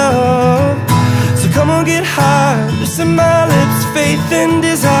in love. So come on, get high, loosen my lips, faith and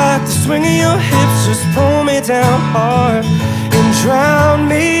desire. The swing of your hips just pull me down hard and drown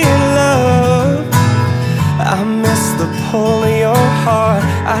me in love. I miss the pull of your heart,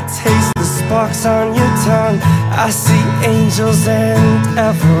 I taste the sparks on your tongue. I see angels and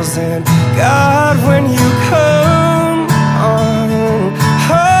devils and God when you come on.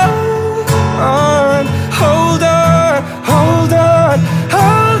 Hold on, hold on, hold on,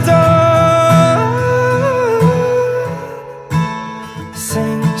 hold on.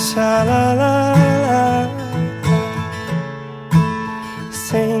 Sing sha-la-la-la,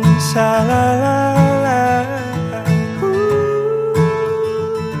 sing sha-la-la-la.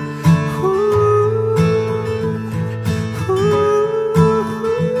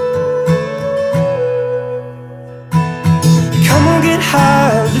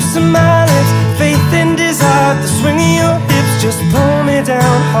 High, loosen my lips, faith and desire. The swing of your hips just pull me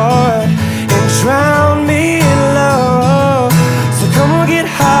down hard and drown me in love. So come on, get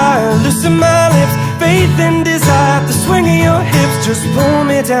high, loosen my lips, faith and desire. The swing of your hips just pull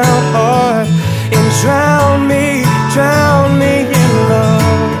me down hard and drown me in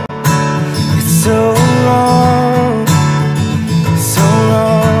love. It's so long, so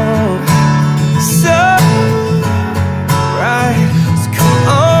long, so right.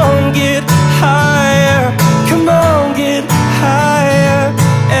 Get higher, come on, get higher.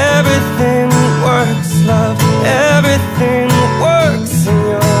 Everything works, love, everything works in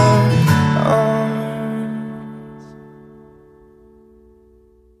your arms.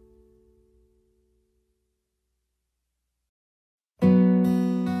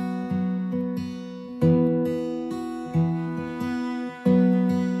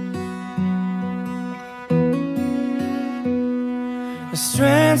 The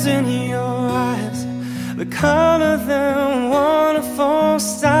strands in your eyes, the color of them waterfall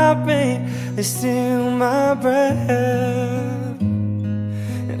stop me, they steal my breath.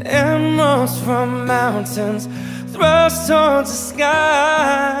 And emeralds from mountains thrust towards the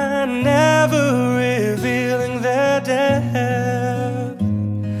sky, never revealing their depth.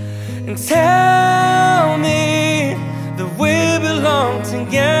 And tell me that we belong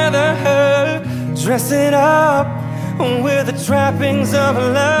together, dress it up with the trappings of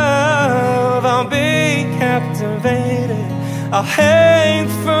love. I'll be captivated, I'll hang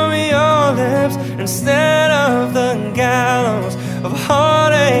from your lips instead of the gallows of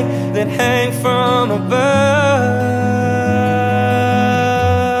heartache that hang from above.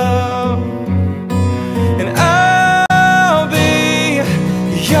 And I'll be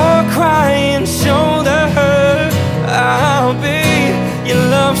your crying shoulder, I'll be your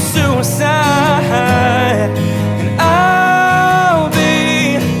love suicide. I'll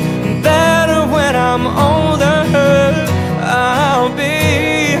be better when I'm older, I'll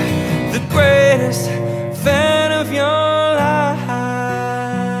be the greatest fan of your life.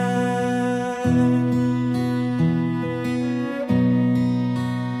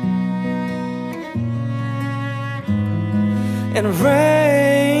 And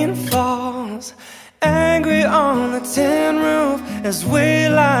rain falls angry on the tin roof as we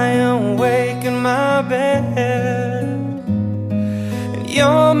lie awake in my bed. And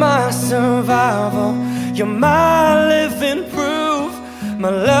you're my survival, you're my living my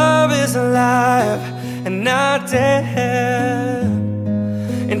love is alive and not dead.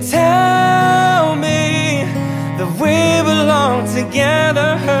 And tell me that we belong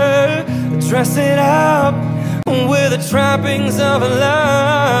together. Dress it up with the trappings of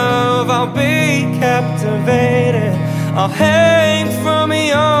love. I'll be captivated. I'll hang from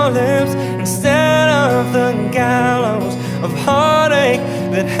your lips instead of the gallows of heartache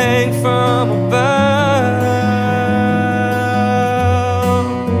that hang from above.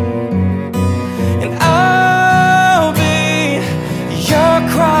 And I'll be your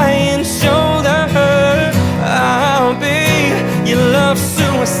crying shoulder. I'll be your love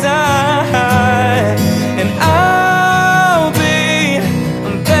suicide. And I'll be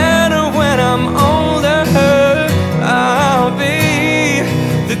better when I'm older. I'll be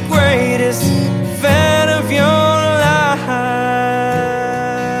the greatest fan of your life.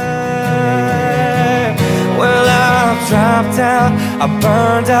 Well, I've dropped out, I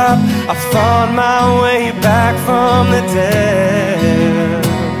burned up, I fought my way back from the dead.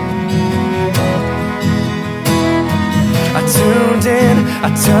 I tuned in, I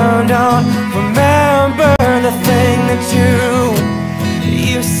turned on. Remember the thing that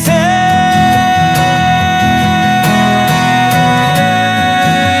you said.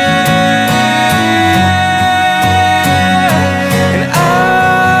 And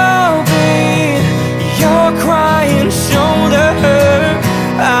I'll be your crying shoulder.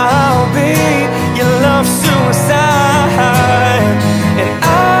 I'll be your love suicide. And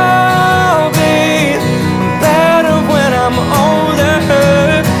I'll be better when I'm older.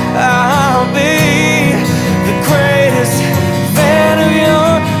 I'll be the greatest fan of your.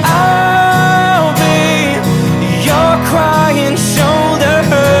 I'll be your crying shoulder.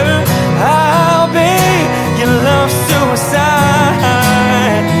 I'll be your love suicide.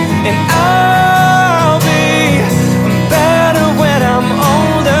 And I'll be better when I'm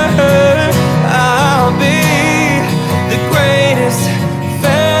older. I'll be the greatest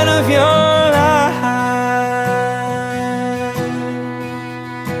fan of your life.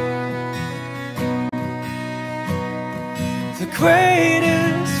 The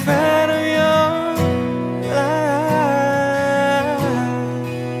greatest fan of your life.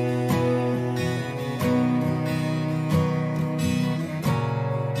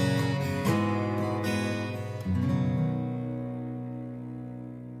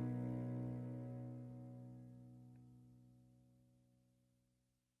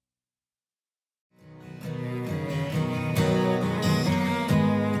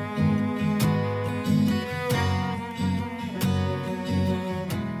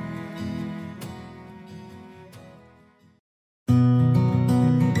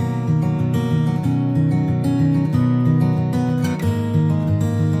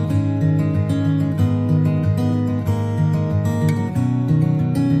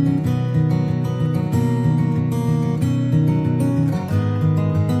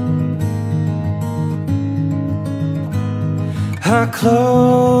 I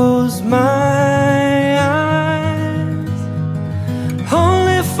close my eyes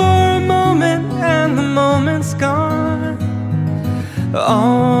only for a moment, and the moment's gone.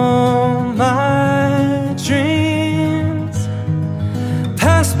 All my dreams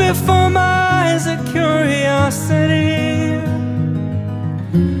pass before my eyes, a curiosity,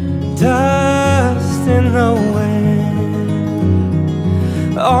 dust in the wind.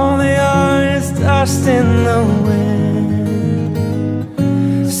 All they are is dust in the wind.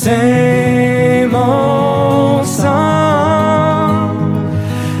 Same old song,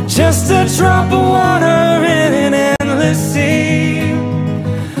 just a drop of water in an endless sea.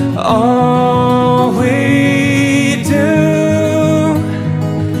 All we do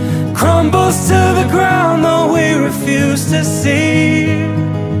crumbles to the ground, though we refuse to see.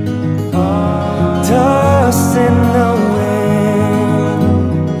 Dust in the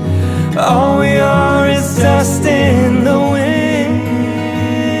wind. All we are is dust in the wind.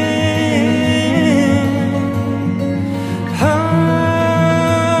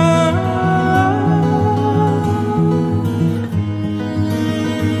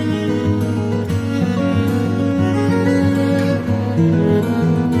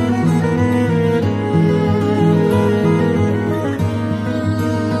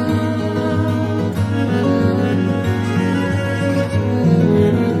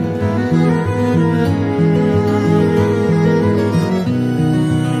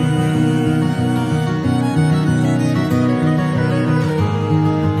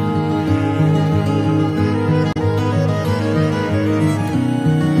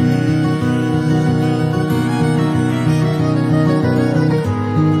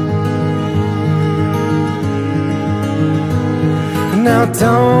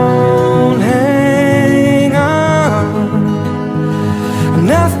 on, hang on.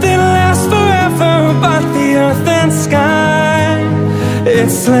 Nothing lasts forever but the earth and sky. It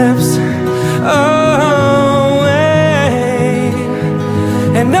slips away,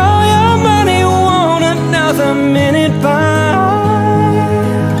 and all your money won't another minute by.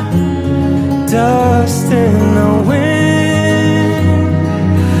 Dust in the wind.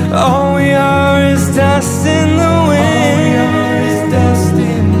 All we are is dust in the wind. Dust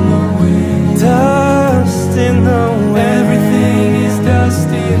in the wind. Dust in the wind. Everything is dust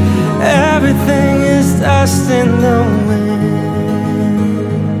in the wind. Everything is dust in the wind.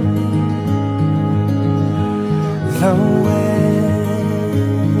 The wind.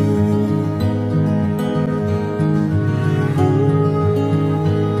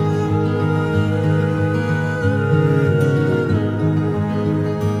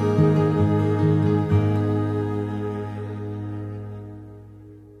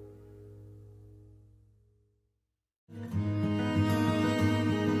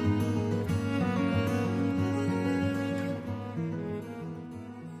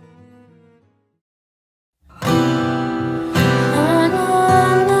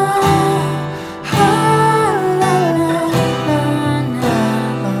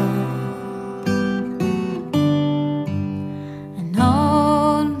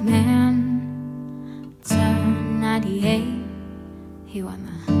 He won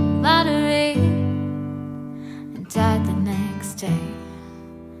the lottery and died the next day.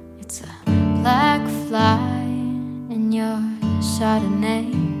 It's a black fly in your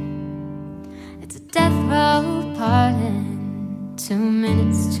Chardonnay. It's a death row pardon, 2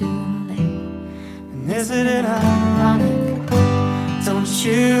 minutes too late. And isn't it ironic? Don't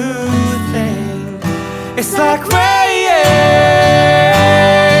you think it's like rain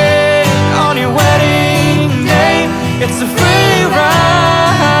on your wedding day? It's a free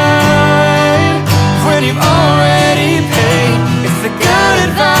ride when you've already paid. It's the good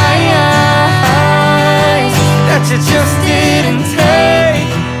advice that you just didn't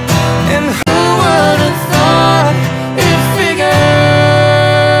take. And who would have thought it figures?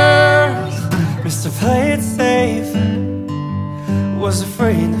 Mr. Play It Safe was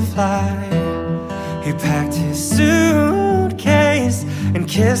afraid to fly. He packed his suitcase and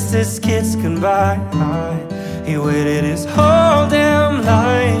kissed his kids goodbye. He waited his whole damn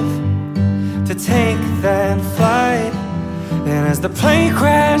life to take that flight. And as the plane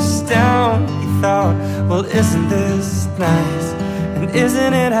crashed down, he thought, well, isn't this nice? And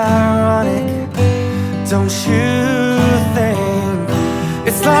isn't it ironic? Don't you think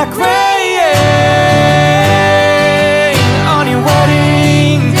it's like rain on your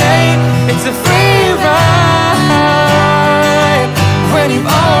wedding day? It's a free ride when you've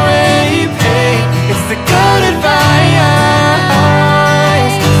already paid. It's the good advice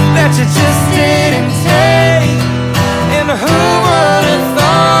that you just didn't take. And who would have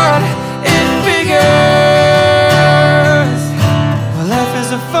thought it figures? Well, life is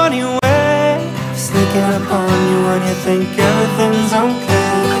a funny way of sneaking up on you when you think everything's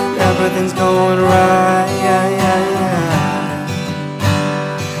okay, everything's going right.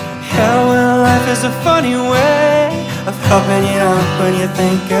 Yeah, well, life is a funny way of helping you out when you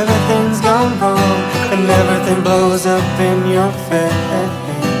think everything's gone wrong and everything blows up in your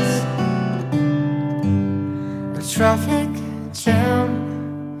face. The traffic jam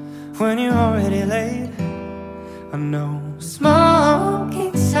when you're already late. A no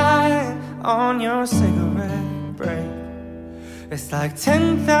smoking sign on your cigarette break. It's like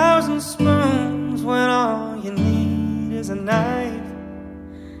 10,000 spoons when all you need is a knife.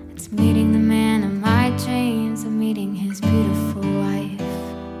 It's meeting the man of my dreams and meeting his beautiful wife.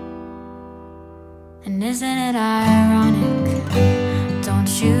 And isn't it ironic? Don't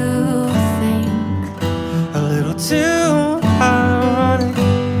you think? A little too ironic.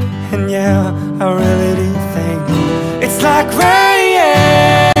 And yeah, I really do think it's like rain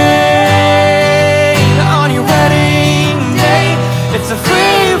on your wedding day. It's a free